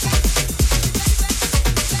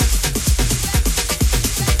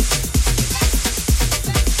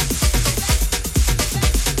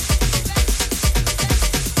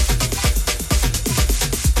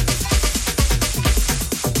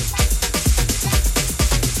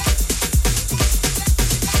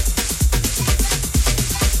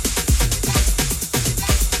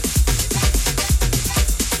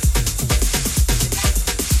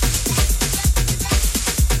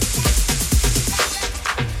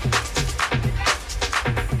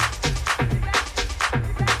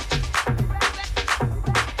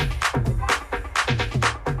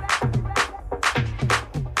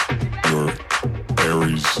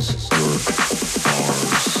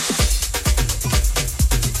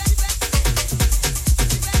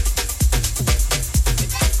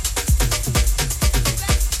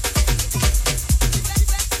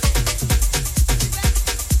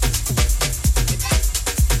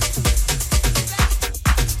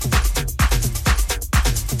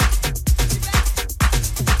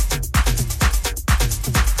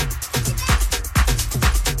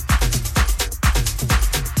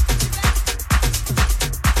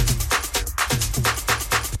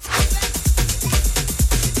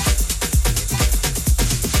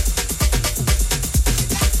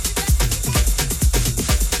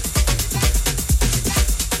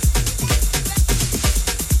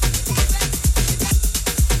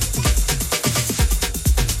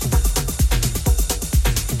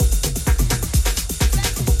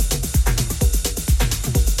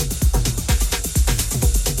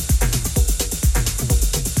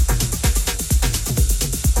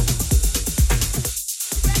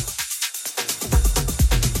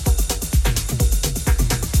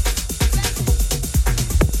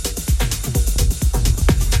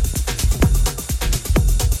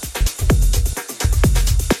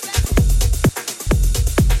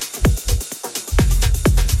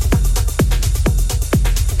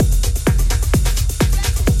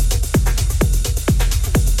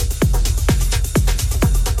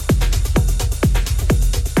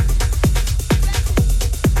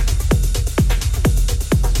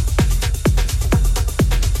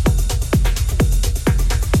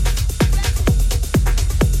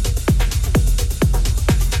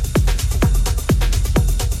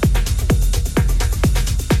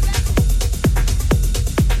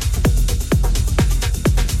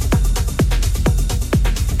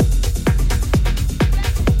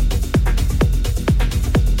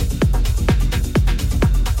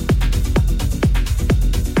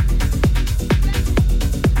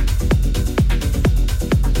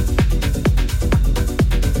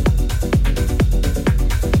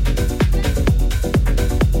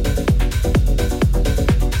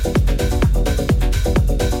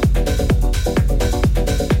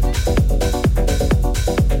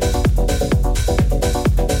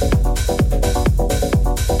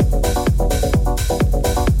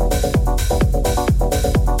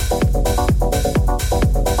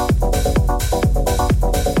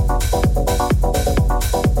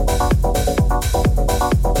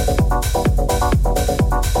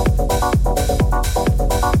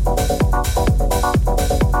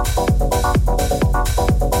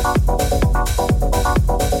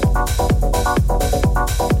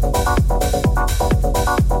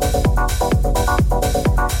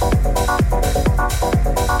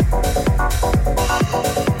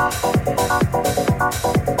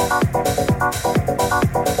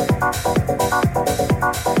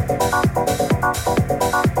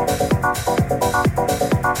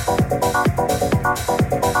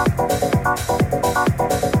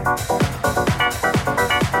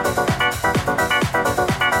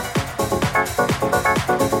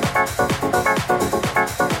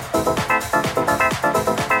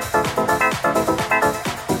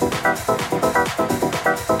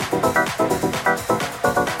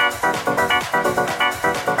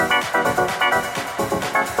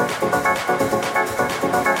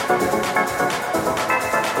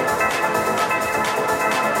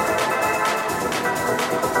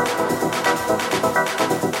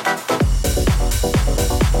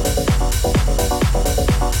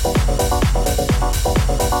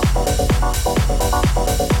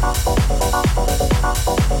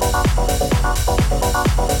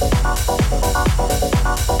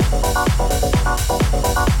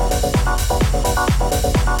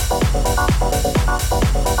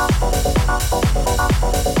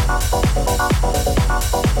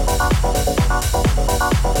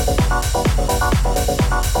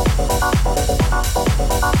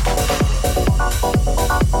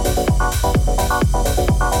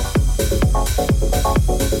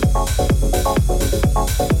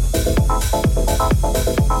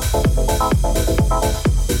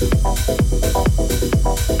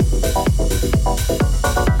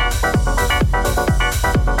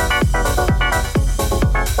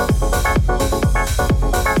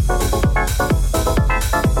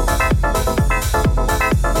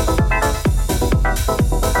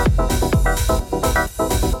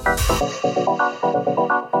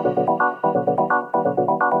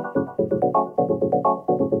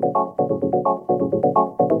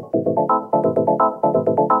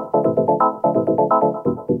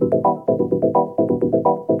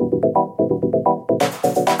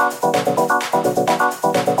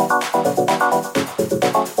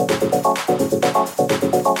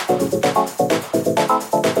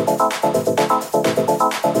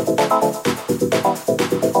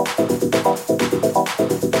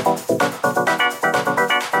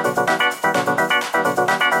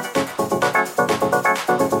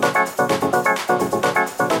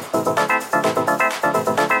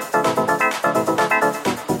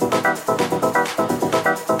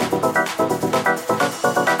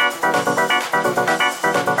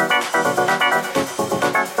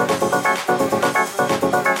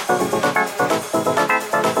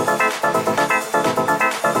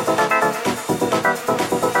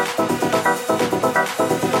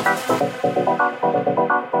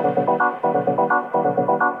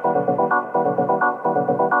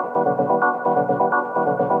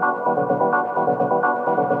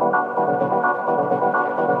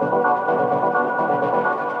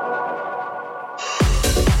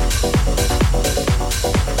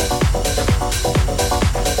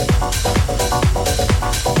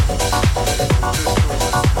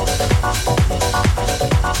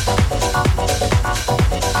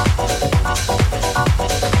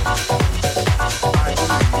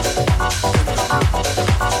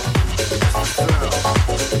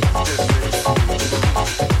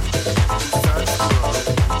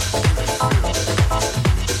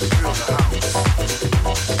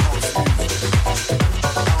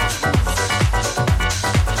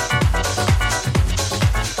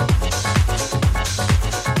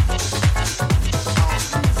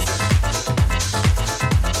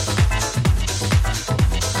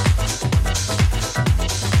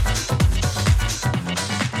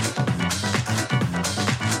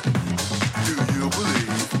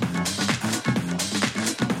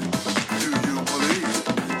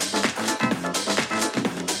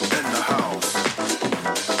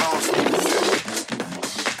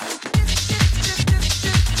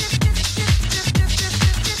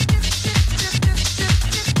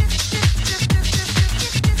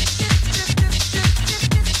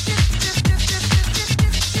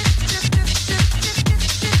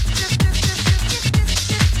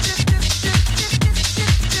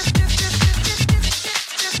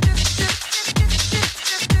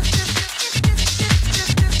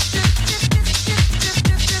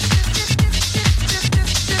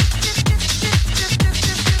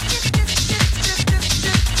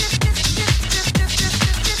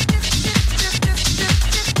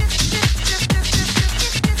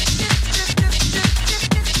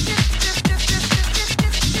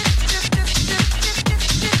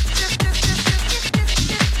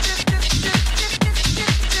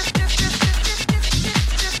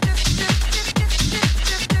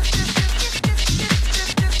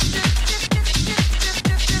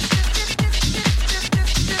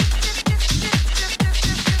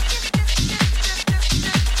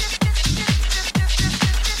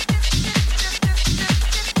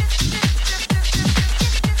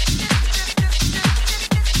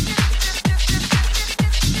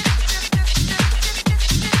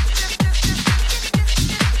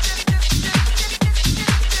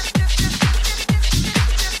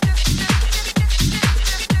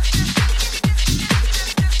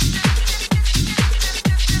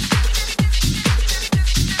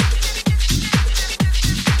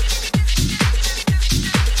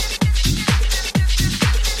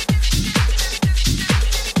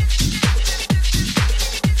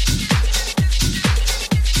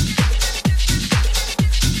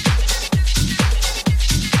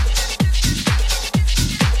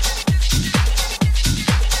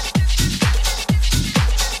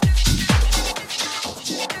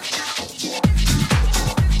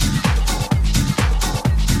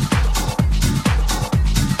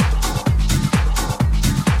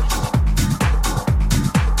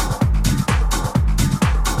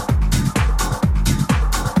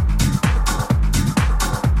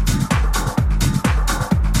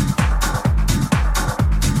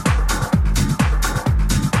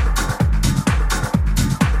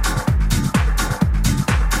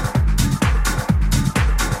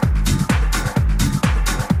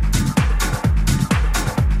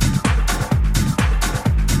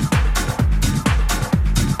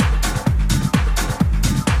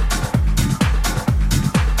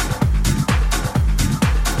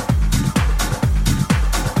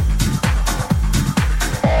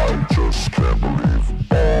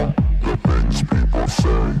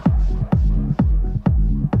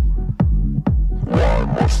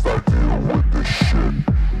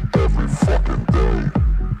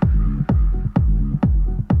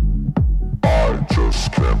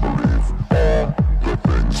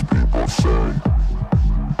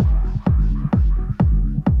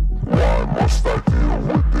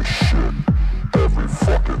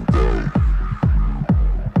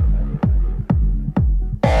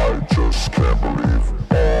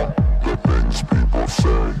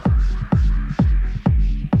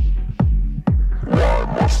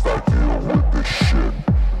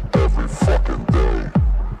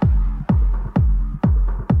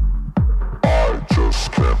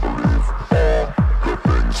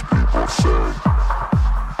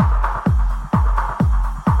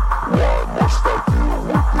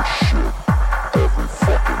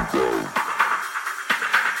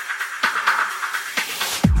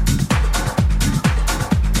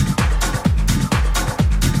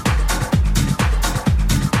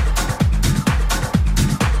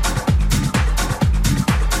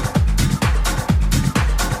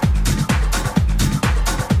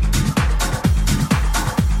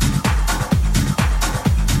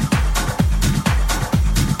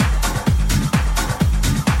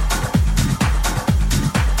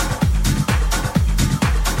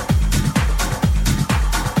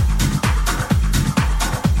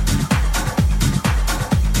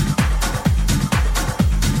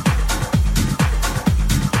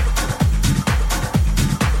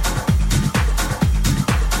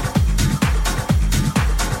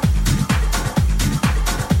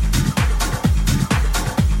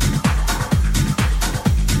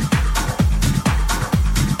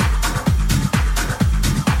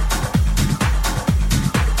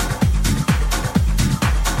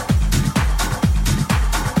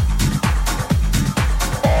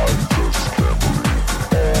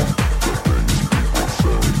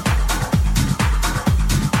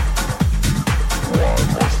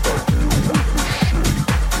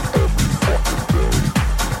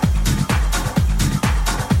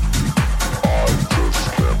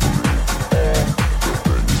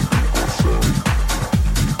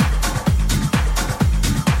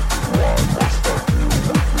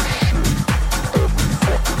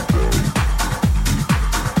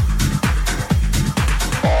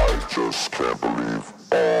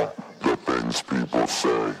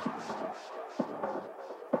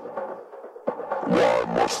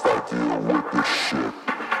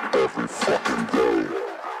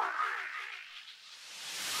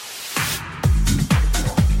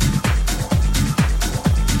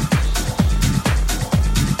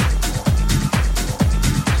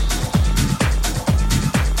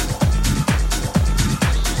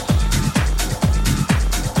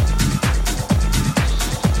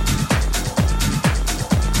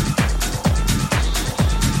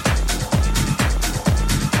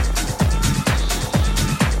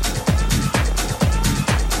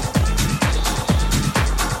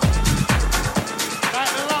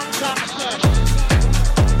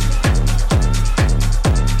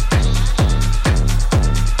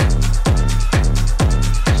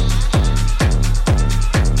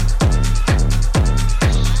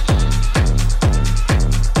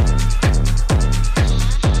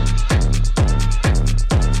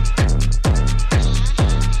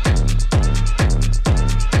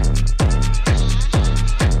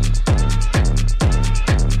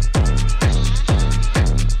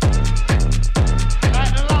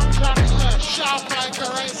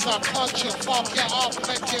 up,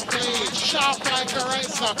 make it bleed. Sharp like a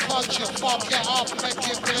razor, cut you, fuck it up, make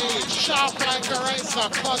it bleed. Sharp like a razor,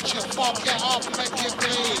 cut you, fuck it up, make it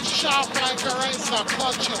bleed. Sharp like a razor,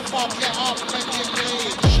 cut you, fuck it up, make it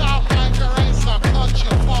bleed. Sharp like a razor, cut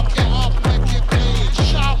you, fuck it up, make it bleed.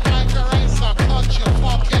 Sharp like a razor, cut you,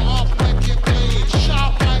 fuck it up, make it bleed.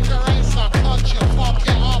 Sharp like a razor, cut you, fuck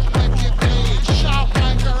it up, make it bleed. Sharp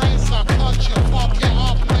like a razor, cut you, fuck it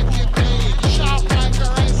up, make it bleed. Sharp like a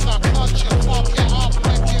razor, cut you, fuck it up,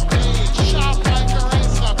 make it bleed. Sharp like a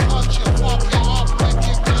razor, cut you, fuck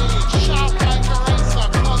it up, make it bleed. Sharp like a razor,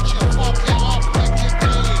 cut you, fuck it up, make it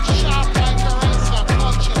bleed. Sharp like a razor,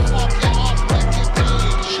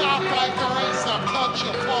 cut you,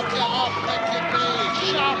 fuck it up, make it bleed.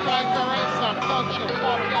 Sharp like a razor, cut you,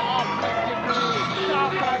 fuck it up, make it bleed.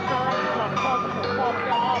 Sharp like a razor, cut you, fuck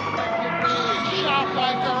it up, make it bleed. Sharp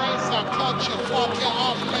like a razor, cut you, fuck it up, make it bleed. Sharp like a razor, cut you, fuck it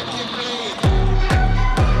up, make it bleed.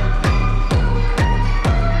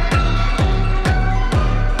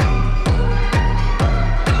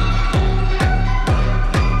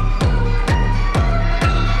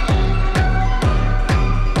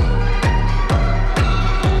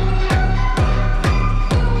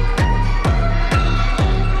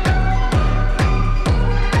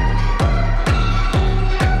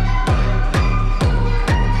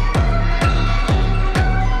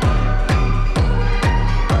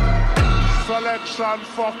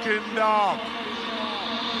 Selection fucking dog.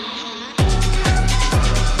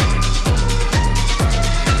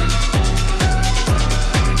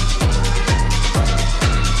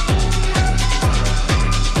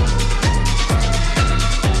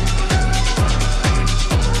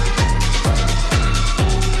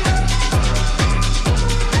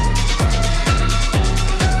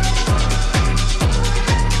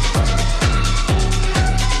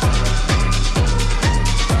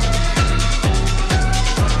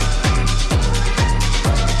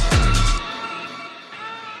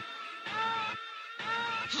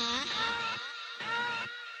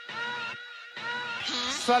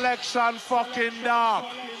 Selection fucking dog.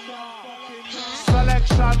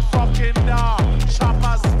 Selection fucking dog.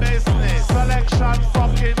 Choppers business. Selection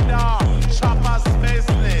fucking dog. Choppers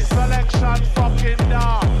business. Selection fucking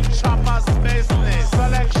dog. Choppers business.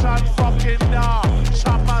 Selection fucking dog.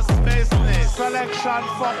 Choppers business. Selection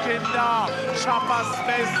fucking dog. Choppers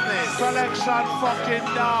business. Selection fucking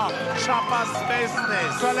dog. Choppers business.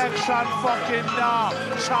 Selection fucking dog.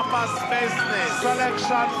 Choppers business.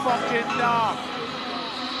 Selection fucking dog.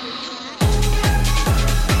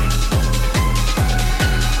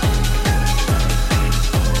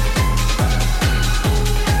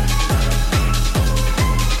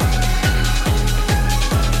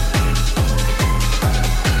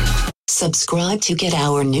 Subscribe to get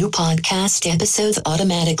our new podcast episodes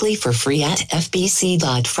automatically for free at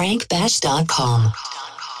fbc.frankbash.com.